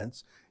of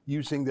Defense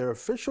using their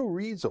official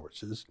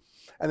resources,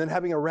 and then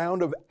having a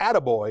round of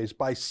attaboys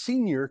by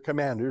senior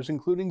commanders,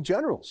 including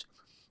generals?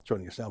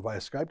 Joining us now via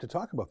Skype to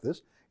talk about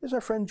this is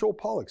our friend Joel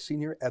Pollak,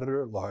 Senior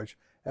Editor-at-Large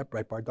at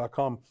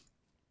Breitbart.com.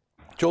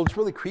 Joel, it's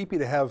really creepy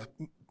to have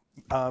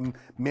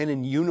men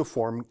in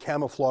uniform,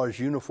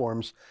 camouflage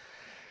uniforms,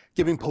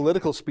 giving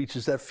political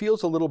speeches. That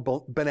feels a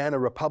little banana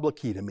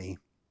republic-y to me.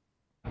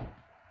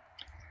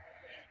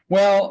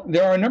 Well,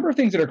 there are a number of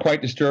things that are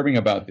quite disturbing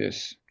about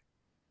this.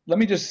 Let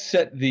me just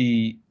set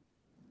the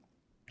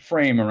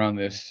frame around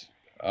this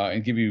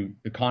and give you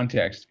the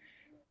context.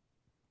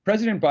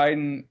 President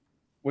Biden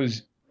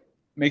was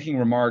making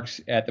remarks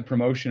at the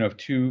promotion of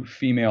 2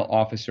 female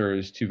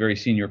officers to very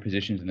senior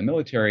positions in the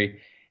military.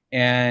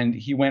 And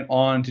he went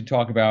on to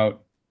talk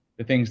about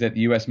the things that the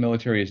U.S.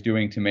 military is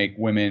doing to make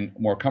women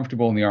more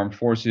comfortable in the armed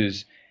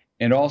forces,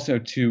 and also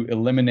to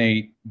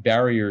eliminate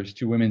barriers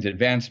to women's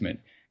advancement.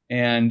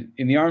 And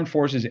in the armed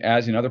forces,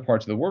 as in other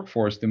parts of the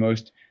workforce, the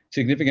most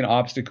significant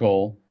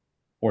obstacle,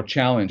 or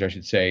challenge, I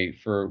should say,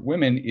 for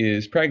women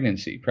is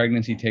pregnancy.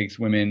 Pregnancy takes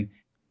women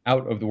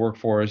out of the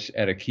workforce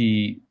at a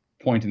key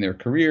point in their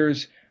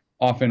careers,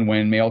 often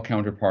when male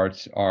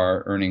counterparts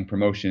are earning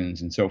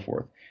promotions and so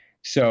forth.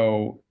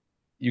 So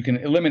you can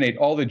eliminate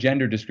all the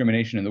gender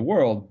discrimination in the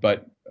world,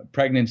 but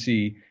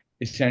pregnancy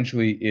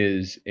essentially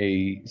is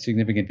a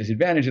significant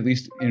disadvantage, at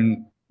least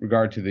in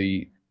regard to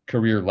the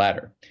career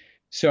ladder.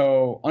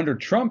 So under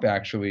Trump,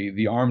 actually,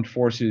 the armed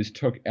forces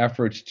took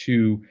efforts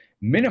to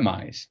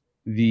minimize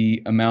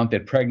the amount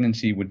that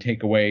pregnancy would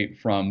take away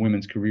from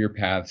women's career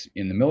paths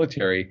in the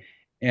military.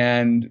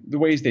 And the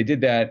ways they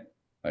did that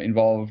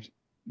involved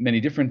many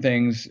different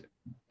things,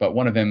 but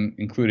one of them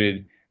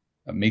included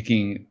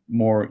making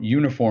more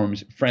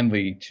uniforms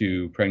friendly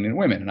to pregnant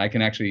women. And I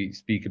can actually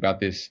speak about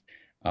this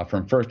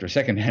from first or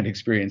secondhand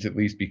experience, at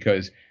least,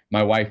 because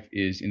my wife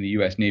is in the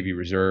U.S. Navy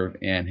Reserve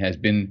and has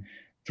been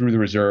through the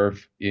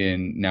reserve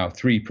in now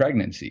 3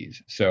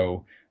 pregnancies.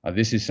 So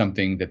this is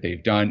something that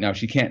they've done. Now,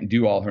 she can't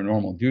do all her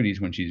normal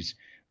duties when she's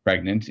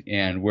pregnant,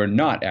 and we're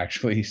not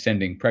actually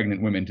sending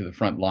pregnant women to the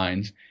front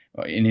lines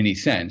in any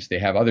sense. They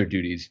have other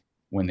duties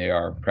when they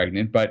are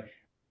pregnant, but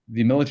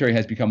the military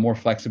has become more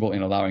flexible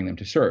in allowing them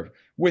to serve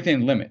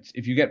within limits.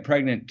 If you get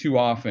pregnant too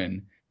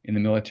often in the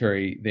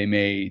military, they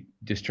may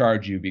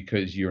discharge you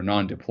because you're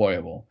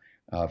non-deployable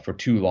for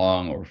too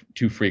long or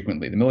too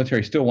frequently. The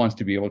military still wants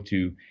to be able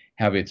to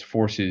have its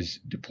forces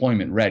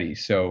deployment ready.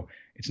 So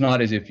it's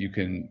not as if you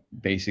can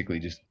basically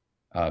just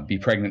be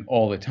pregnant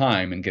all the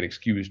time and get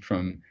excused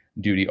from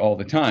duty all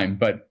the time.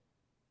 But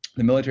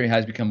the military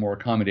has become more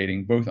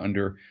accommodating, both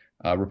under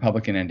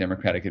Republican and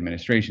Democratic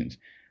administrations.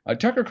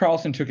 Tucker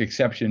Carlson took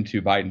exception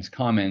to Biden's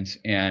comments,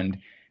 and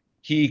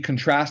he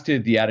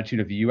contrasted the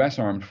attitude of the U.S.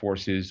 armed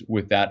forces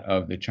with that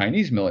of the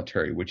Chinese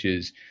military, which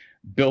is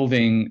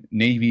building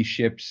Navy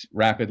ships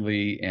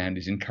rapidly and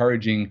is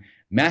encouraging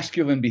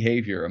masculine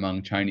behavior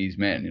among Chinese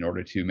men in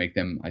order to make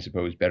them, I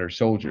suppose, better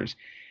soldiers.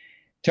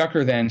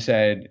 Tucker then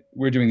said,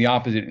 we're doing the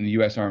opposite in the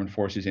U.S. armed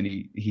forces, and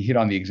he hit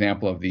on the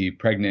example of the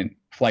pregnant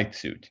flight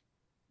suit.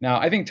 Now,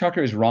 I think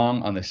Tucker is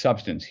wrong on the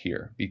substance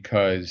here,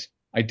 because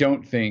I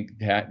don't think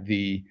that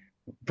the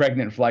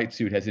pregnant flight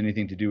suit has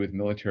anything to do with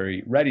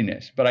military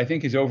readiness. But I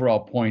think his overall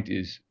point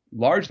is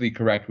largely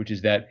correct, which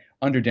is that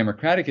under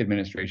Democratic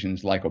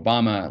administrations like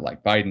Obama,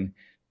 like Biden,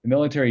 the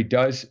military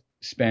does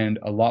spend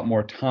a lot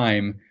more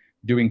time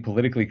doing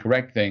politically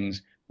correct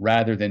things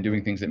rather than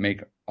doing things that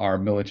make our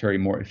military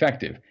more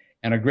effective.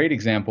 And a great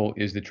example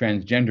is the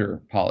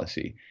transgender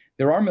policy.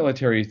 There are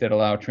militaries that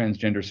allow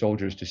transgender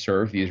soldiers to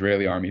serve, the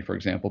Israeli army, for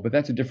example, but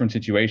that's a different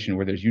situation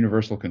where there's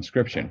universal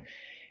conscription.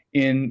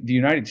 In the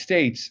United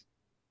States,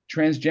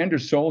 transgender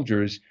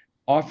soldiers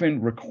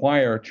often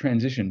require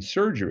transition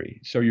surgery.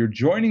 So you're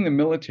joining the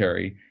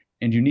military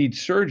and you need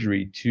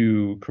surgery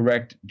to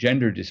correct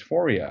gender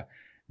dysphoria.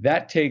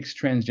 That takes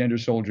transgender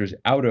soldiers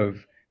out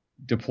of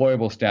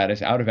deployable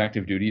status, out of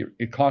active duty.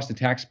 It costs the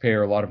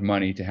taxpayer a lot of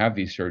money to have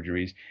these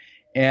surgeries.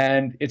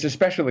 And it's a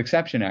special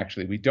exception,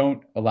 actually. We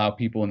don't allow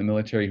people in the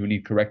military who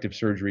need corrective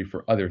surgery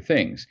for other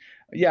things.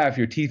 Yeah, if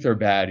your teeth are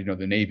bad,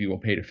 the Navy will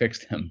pay to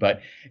fix them.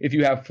 But if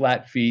you have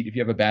flat feet, if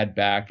you have a bad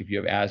back, if you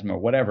have asthma,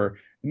 whatever,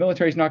 the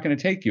military is not going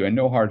to take you. And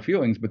no hard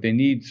feelings, but they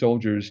need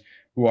soldiers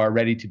who are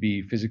ready to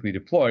be physically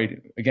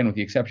deployed, again, with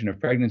the exception of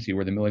pregnancy,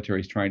 where the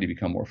military is trying to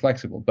become more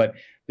flexible. But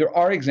there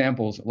are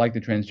examples like the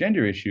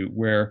transgender issue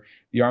where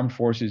the armed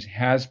forces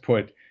has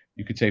put,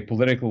 you could say,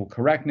 political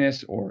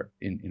correctness, or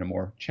in a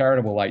more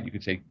charitable light, you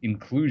could say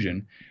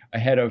inclusion,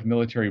 ahead of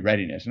military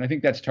readiness. And I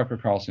think that's Tucker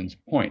Carlson's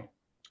point.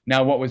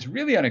 Now, what was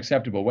really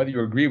unacceptable, whether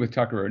you agree with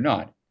Tucker or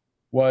not,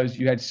 was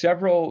you had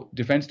several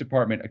Defense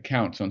Department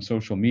accounts on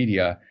social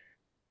media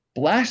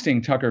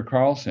blasting Tucker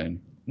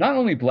Carlson, not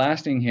only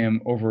blasting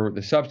him over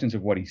the substance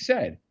of what he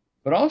said,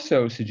 but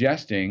also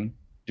suggesting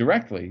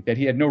directly that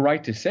he had no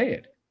right to say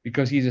it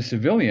because he's a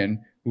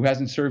civilian who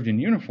hasn't served in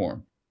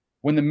uniform.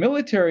 When the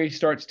military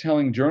starts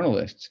telling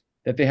journalists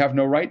that they have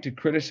no right to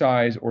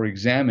criticize or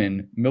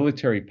examine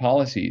military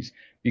policies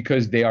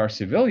because they are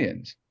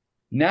civilians,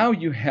 now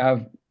you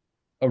have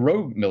a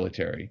rogue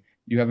military.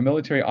 You have a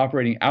military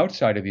operating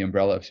outside of the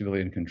umbrella of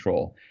civilian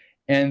control.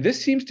 And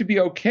this seems to be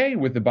okay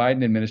with the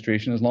Biden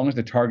administration as long as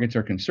the targets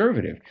are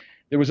conservative.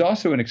 There was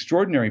also an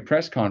extraordinary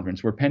press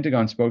conference where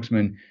Pentagon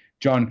spokesman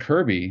John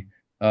Kirby,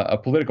 a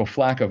political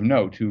flack of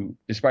note, who,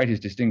 despite his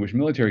distinguished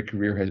military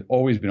career, has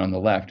always been on the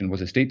left and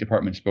was a State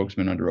Department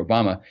spokesman under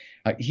Obama,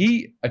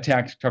 he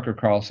attacked Tucker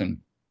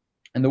Carlson.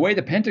 And the way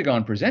the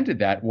Pentagon presented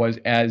that was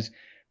as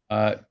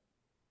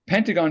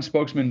Pentagon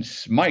spokesman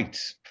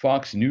smites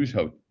Fox News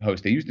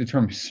host. They used the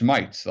term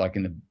smites, like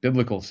in the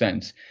biblical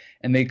sense.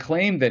 And they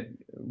claimed that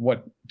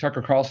what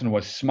Tucker Carlson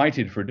was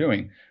smited for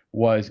doing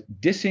was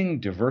dissing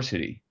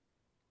diversity.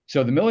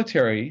 So the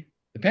military,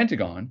 the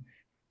Pentagon,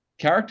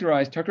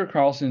 characterized Tucker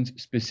Carlson's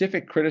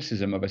specific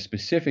criticism of a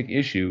specific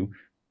issue,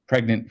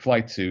 pregnant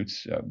flight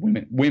suits,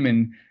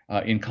 women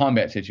in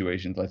combat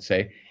situations, let's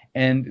say,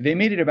 and they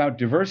made it about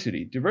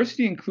diversity.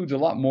 Diversity includes a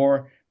lot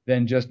more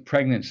than just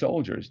pregnant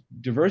soldiers.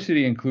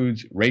 Diversity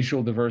includes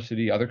racial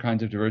diversity, other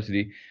kinds of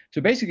diversity.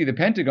 So basically, the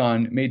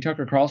Pentagon made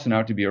Tucker Carlson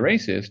out to be a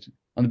racist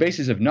on the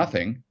basis of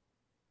nothing,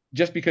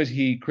 just because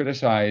he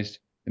criticized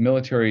the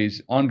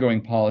military's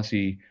ongoing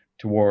policy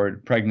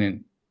toward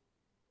pregnant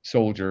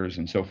soldiers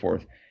and so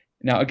forth.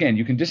 Now, again,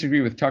 you can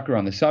disagree with Tucker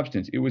on the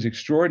substance. It was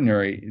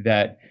extraordinary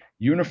that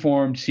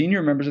uniformed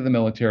senior members of the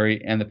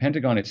military and the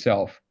Pentagon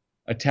itself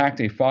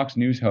attacked a Fox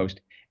News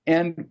host.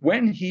 And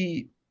when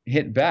he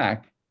hit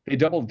back, they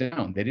doubled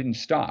down. They didn't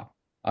stop.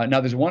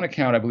 Now, there's one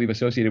account, I believe,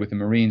 associated with the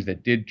Marines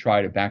that did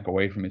try to back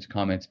away from its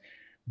comments.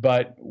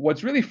 But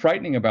what's really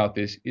frightening about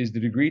this is the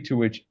degree to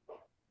which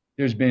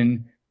there's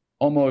been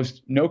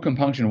almost no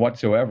compunction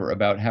whatsoever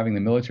about having the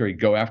military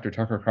go after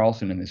Tucker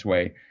Carlson in this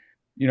way.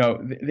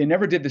 They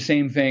never did the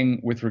same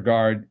thing with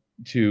regard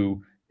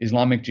to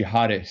Islamic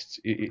jihadists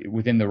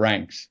within the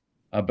ranks.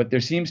 But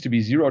there seems to be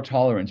zero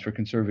tolerance for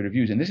conservative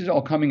views. And this is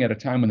all coming at a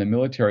time when the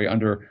military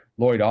under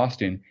Lloyd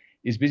Austin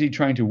is busy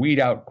trying to weed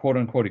out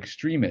quote-unquote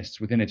extremists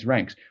within its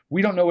ranks.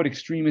 We don't know what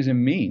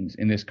extremism means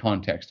in this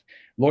context.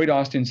 Lloyd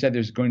Austin said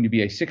there's going to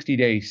be a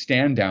 60-day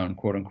stand-down,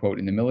 quote-unquote,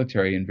 in the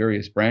military in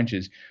various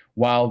branches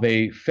while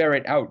they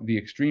ferret out the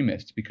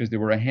extremists, because there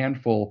were a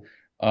handful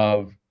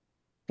of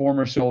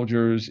former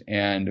soldiers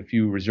and a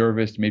few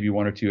reservists, maybe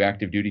one or two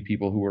active duty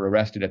people who were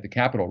arrested at the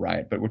Capitol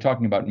riot. But we're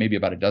talking about maybe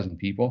about a dozen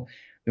people.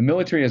 The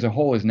military as a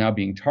whole is now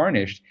being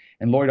tarnished,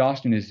 and Lloyd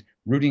Austin is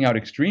rooting out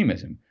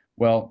extremism.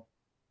 Well,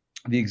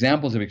 the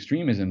examples of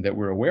extremism that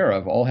we're aware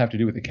of all have to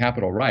do with the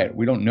Capitol riot.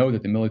 We don't know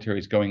that the military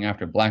is going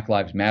after Black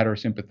Lives Matter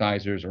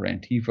sympathizers or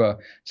Antifa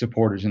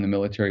supporters in the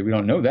military. We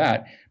don't know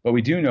that, but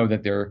we do know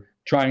that they're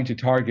trying to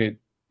target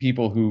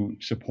people who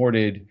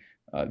supported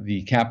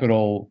the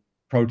Capitol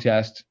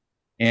protest,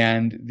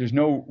 and there's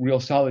no real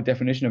solid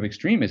definition of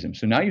extremism.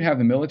 So now you have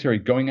the military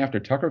going after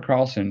Tucker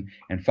Carlson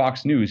and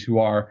Fox News, who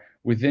are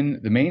within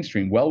the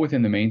mainstream, well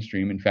within the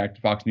mainstream. In fact,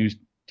 Fox News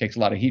takes a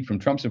lot of heat from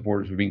Trump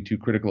supporters for being too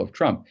critical of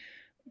Trump.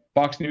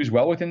 Fox News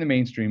well within the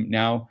mainstream.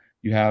 Now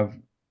you have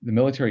the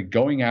military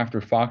going after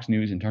Fox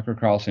News and Tucker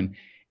Carlson.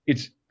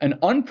 It's an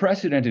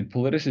unprecedented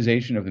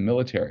politicization of the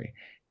military,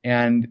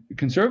 and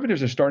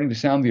conservatives are starting to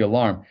sound the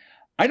alarm.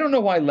 I don't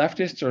know why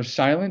leftists are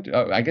silent,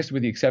 I guess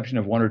with the exception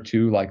of one or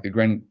two, like the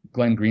Glenn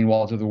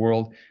Greenwalds of the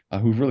world,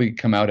 who've really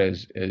come out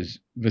as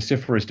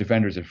vociferous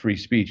defenders of free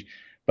speech.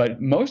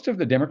 But most of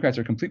the Democrats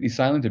are completely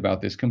silent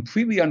about this,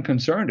 completely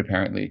unconcerned,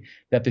 apparently,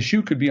 that the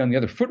shoe could be on the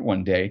other foot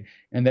one day,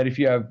 and that if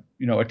you have,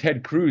 a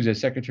Ted Cruz as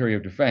Secretary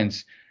of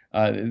Defense,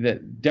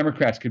 that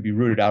Democrats could be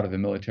rooted out of the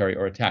military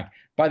or attacked.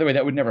 By the way,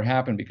 that would never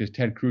happen because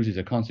Ted Cruz is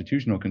a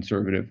constitutional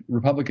conservative.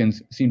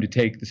 Republicans seem to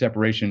take the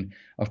separation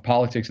of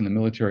politics and the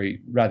military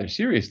rather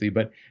seriously,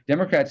 but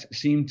Democrats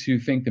seem to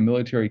think the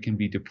military can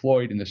be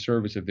deployed in the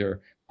service of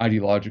their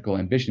ideological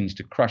ambitions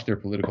to crush their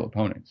political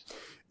opponents.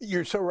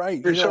 You're so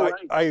right.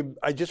 Right.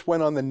 I just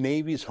went on the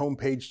Navy's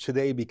homepage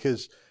today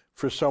because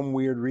for some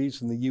weird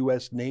reason, the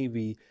U.S.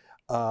 Navy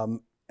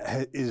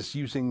is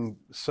using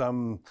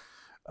some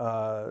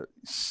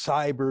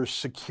cyber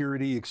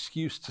security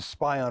excuse to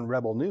spy on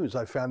Rebel News.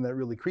 I found that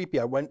really creepy.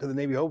 I went to the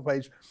Navy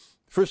homepage.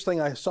 First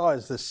thing I saw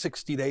is the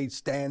 60-day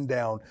stand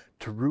down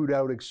to root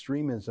out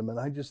extremism. And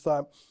I just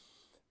thought,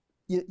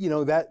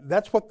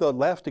 that's what the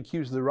left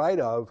accused the right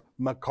of,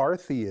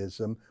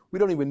 McCarthyism. We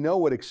don't even know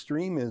what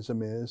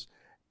extremism is.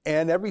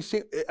 And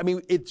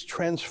it's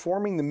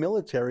transforming the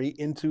military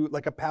into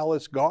like a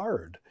palace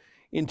guard,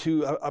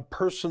 into a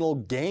personal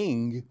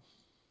gang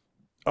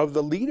of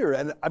the leader.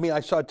 And I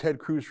saw Ted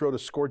Cruz wrote a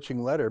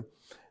scorching letter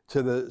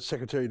to the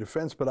Secretary of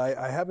Defense, but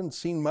I haven't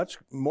seen much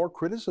more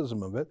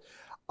criticism of it.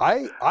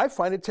 I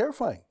find it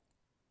terrifying.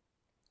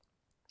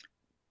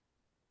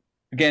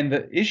 Again,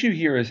 the issue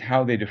here is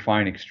how they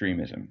define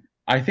extremism.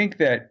 I think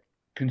that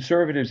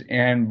conservatives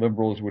and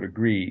liberals would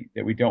agree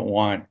that we don't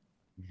want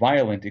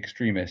violent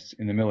extremists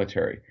in the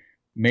military.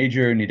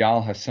 Major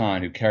Nidal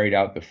Hasan, who carried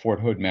out the Fort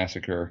Hood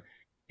massacre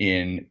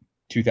in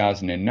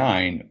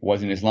 2009,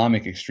 was an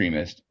Islamic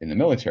extremist in the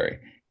military.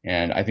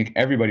 And I think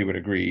everybody would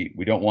agree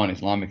we don't want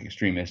Islamic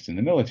extremists in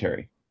the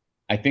military.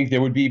 I think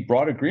there would be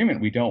broad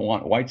agreement we don't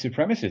want white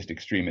supremacist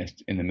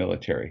extremists in the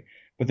military.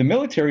 But the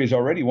military is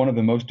already one of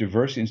the most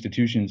diverse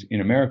institutions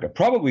in America,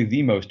 probably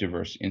the most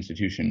diverse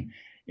institution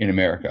in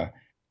America.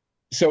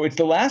 So it's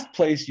the last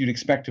place you'd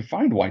expect to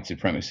find white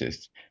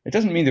supremacists. It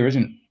doesn't mean there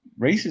isn't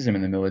racism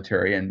in the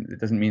military, and it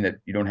doesn't mean that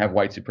you don't have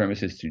white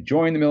supremacists who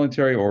join the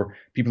military or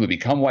people who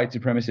become white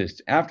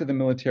supremacists after the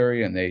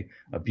military and they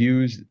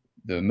abuse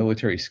the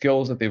military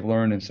skills that they've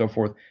learned and so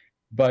forth.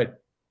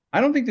 But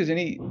I don't think there's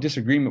any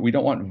disagreement. We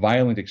don't want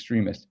violent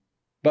extremists.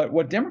 But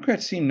what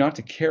Democrats seem not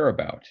to care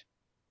about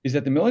is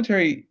that the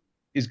military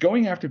is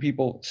going after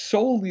people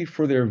solely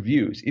for their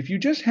views. If you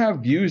just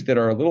have views that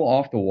are a little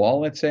off the wall,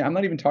 let's say, I'm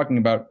not even talking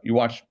about you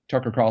watch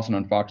Tucker Carlson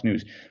on Fox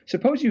News.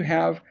 Suppose you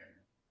have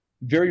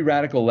very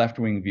radical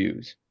left-wing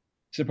views.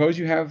 Suppose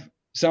you have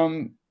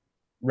some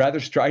rather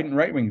strident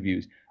right-wing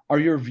views. Are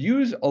your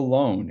views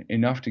alone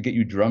enough to get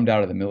you drummed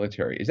out of the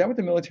military? Is that what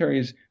the military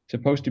is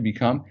supposed to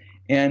become?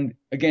 And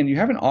again, you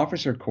have an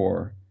officer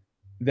corps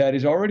that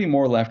is already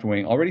more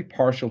left-wing, already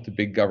partial to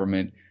big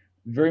government,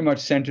 very much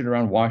centered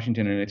around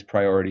Washington and its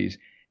priorities.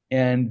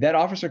 And that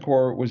officer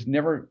corps was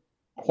never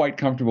quite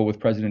comfortable with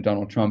President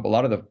Donald Trump. A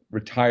lot of the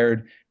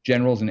retired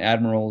generals and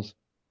admirals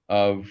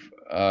of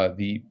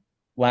the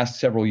last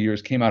several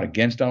years came out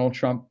against Donald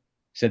Trump,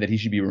 said that he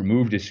should be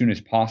removed as soon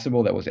as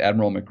possible. That was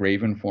Admiral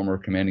McRaven, former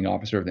commanding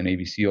officer of the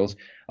Navy SEALs.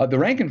 The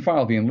rank and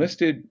file, the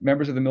enlisted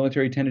members of the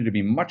military, tended to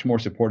be much more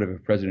supportive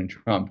of President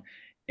Trump.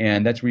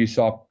 And that's where you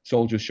saw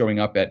soldiers showing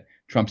up at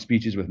Trump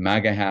speeches with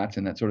MAGA hats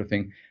and that sort of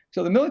thing.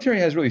 So the military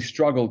has really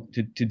struggled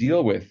to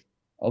deal with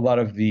a lot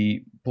of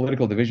the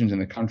political divisions in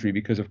the country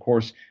because, of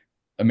course,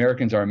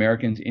 Americans are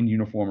Americans in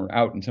uniform or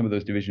out, and some of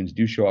those divisions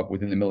do show up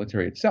within the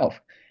military itself.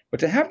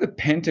 But to have the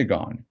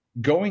Pentagon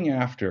going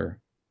after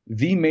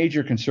the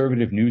major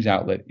conservative news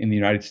outlet in the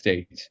United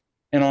States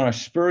and on a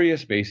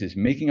spurious basis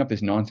making up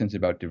this nonsense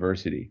about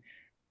diversity,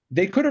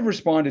 they could have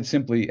responded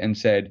simply and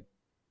said,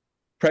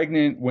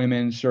 pregnant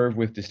women serve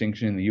with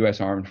distinction in the U.S.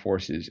 Armed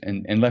Forces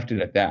and left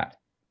it at that.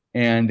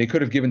 And they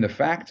could have given the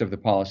facts of the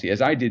policy,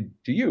 as I did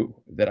to you,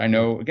 that I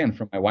know, again,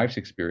 from my wife's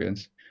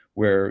experience,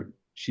 where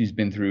she's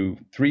been through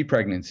 3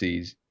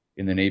 pregnancies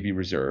in the Navy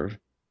Reserve,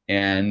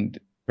 and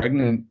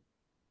pregnant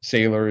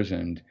sailors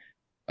and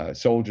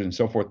soldiers and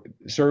so forth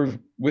serve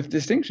with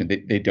distinction.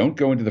 They don't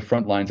go into the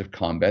front lines of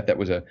combat. That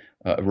was a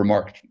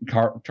remark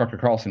Tucker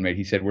Carlson made.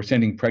 He said, we're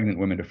sending pregnant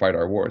women to fight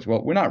our wars.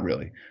 Well, we're not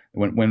really.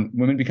 When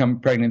women become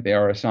pregnant, they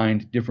are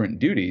assigned different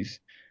duties.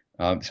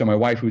 So my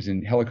wife, who's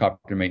in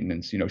helicopter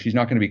maintenance, she's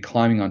not going to be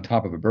climbing on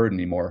top of a bird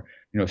anymore,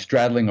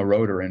 straddling a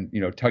rotor and,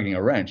 tugging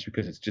a wrench,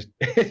 because it's just,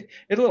 it's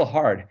a little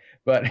hard,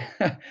 but,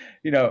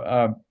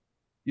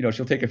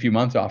 she'll take a few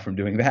months off from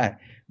doing that,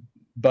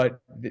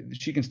 but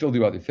she can still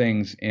do other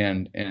things.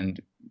 And the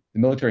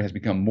military has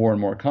become more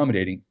and more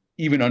accommodating,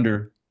 even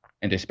under,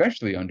 and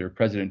especially under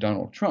President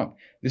Donald Trump.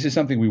 This is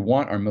something we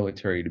want our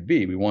military to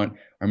be. We want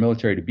our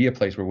military to be a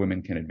place where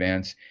women can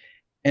advance.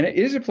 And it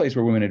is a place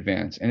where women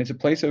advance. And it's a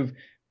place of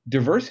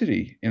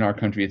diversity in our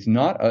country. It's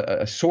not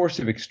a source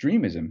of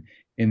extremism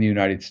in the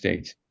United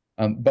States.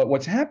 But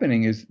what's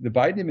happening is the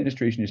Biden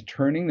administration is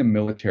turning the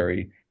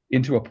military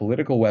into a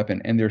political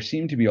weapon. And there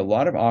seem to be a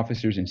lot of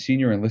officers and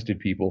senior enlisted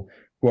people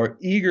who are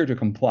eager to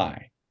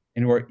comply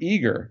and who are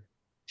eager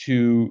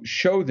to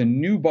show the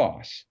new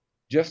boss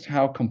just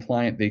how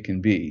compliant they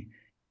can be.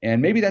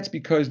 And maybe that's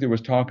because there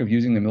was talk of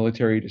using the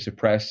military to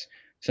suppress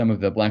some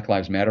of the Black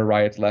Lives Matter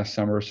riots last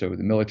summer, so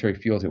the military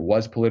feels it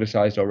was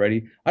politicized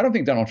already. I don't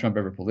think Donald Trump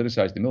ever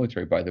politicized the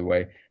military, by the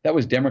way. That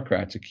was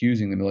Democrats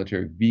accusing the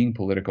military of being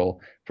political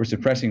for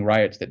suppressing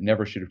riots that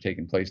never should have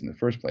taken place in the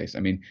first place. I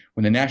mean,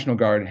 when the National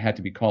Guard had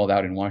to be called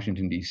out in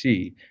Washington,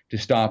 D.C. to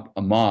stop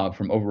a mob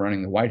from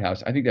overrunning the White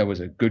House, I think that was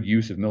a good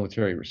use of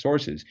military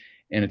resources.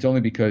 And it's only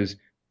because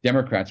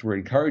Democrats were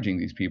encouraging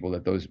these people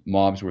that those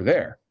mobs were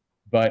there.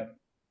 But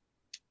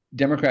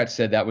Democrats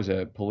said that was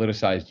a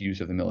politicized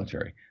use of the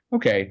military.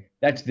 Okay,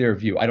 that's their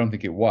view. I don't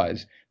think it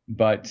was,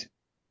 but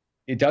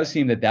it does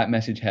seem that that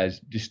message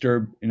has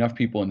disturbed enough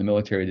people in the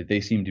military that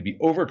they seem to be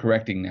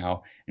overcorrecting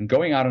now and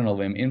going out on a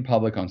limb in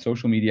public on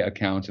social media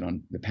accounts and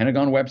on the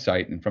Pentagon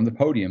website and from the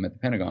podium at the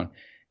Pentagon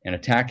and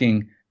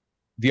attacking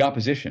the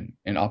opposition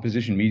and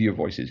opposition media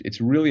voices. It's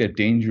really a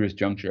dangerous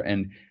juncture,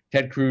 and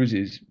Ted Cruz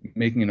is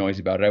making a noise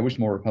about it. I wish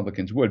more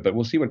Republicans would, but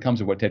we'll see what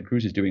comes of what Ted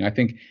Cruz is doing. I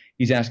think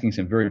he's asking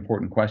some very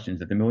important questions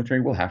that the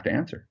military will have to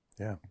answer.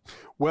 Yeah.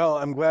 Well,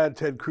 I'm glad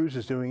Ted Cruz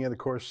is doing it. Of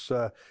course,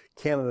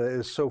 Canada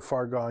is so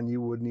far gone, you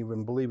wouldn't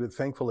even believe it.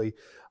 Thankfully,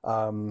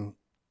 there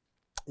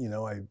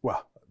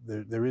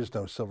is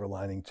no silver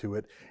lining to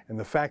it. And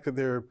the fact that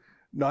they're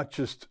not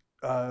just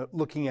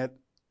looking at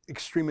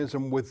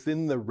extremism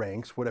within the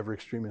ranks, whatever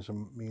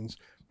extremism means,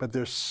 but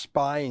they're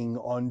spying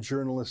on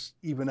journalists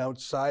even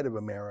outside of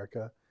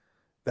America.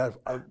 That,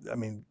 I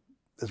mean,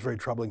 that's very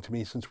troubling to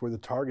me since we're the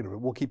target of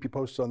it. We'll keep you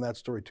posted on that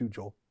story too,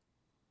 Joel.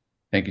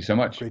 Thank you so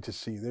much. Great to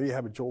see you. There you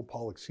have it, Joel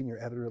Pollak, Senior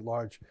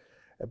Editor-at-Large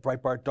at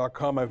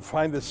Breitbart.com. I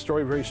find this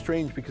story very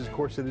strange because, of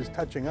course, it is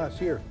touching us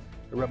here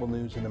at Rebel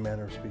News in a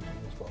manner of speaking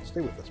as well.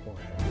 Stay with us more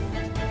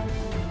ahead.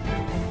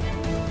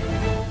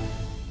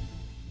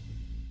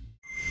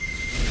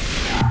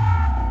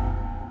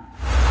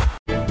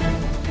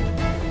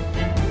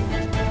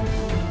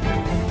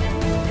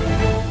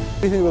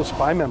 What do you think of those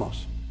spy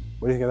memos?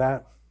 What do you think of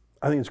that?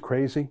 I think it's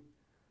crazy.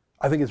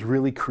 I think it's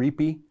really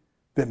creepy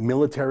that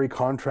military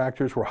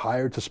contractors were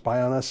hired to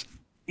spy on us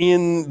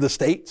in the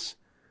States.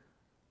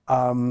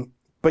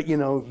 But, you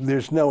know,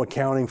 there's no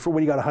accounting for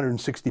when you got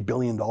 $160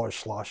 billion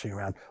sloshing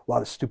around. A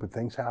lot of stupid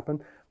things happen.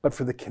 But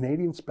for the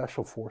Canadian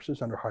Special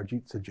Forces under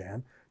Harjit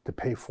Sajjan to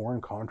pay foreign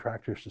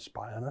contractors to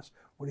spy on us,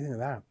 what do you think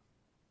of that?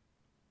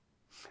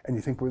 And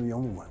you think we're the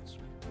only ones?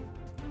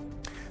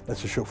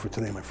 That's the show for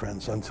today, my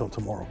friends. Until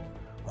tomorrow,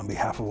 on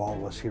behalf of all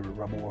of us here at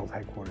Rebel World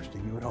Headquarters, to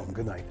you at home,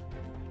 good night.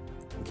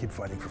 And keep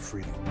fighting for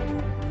freedom.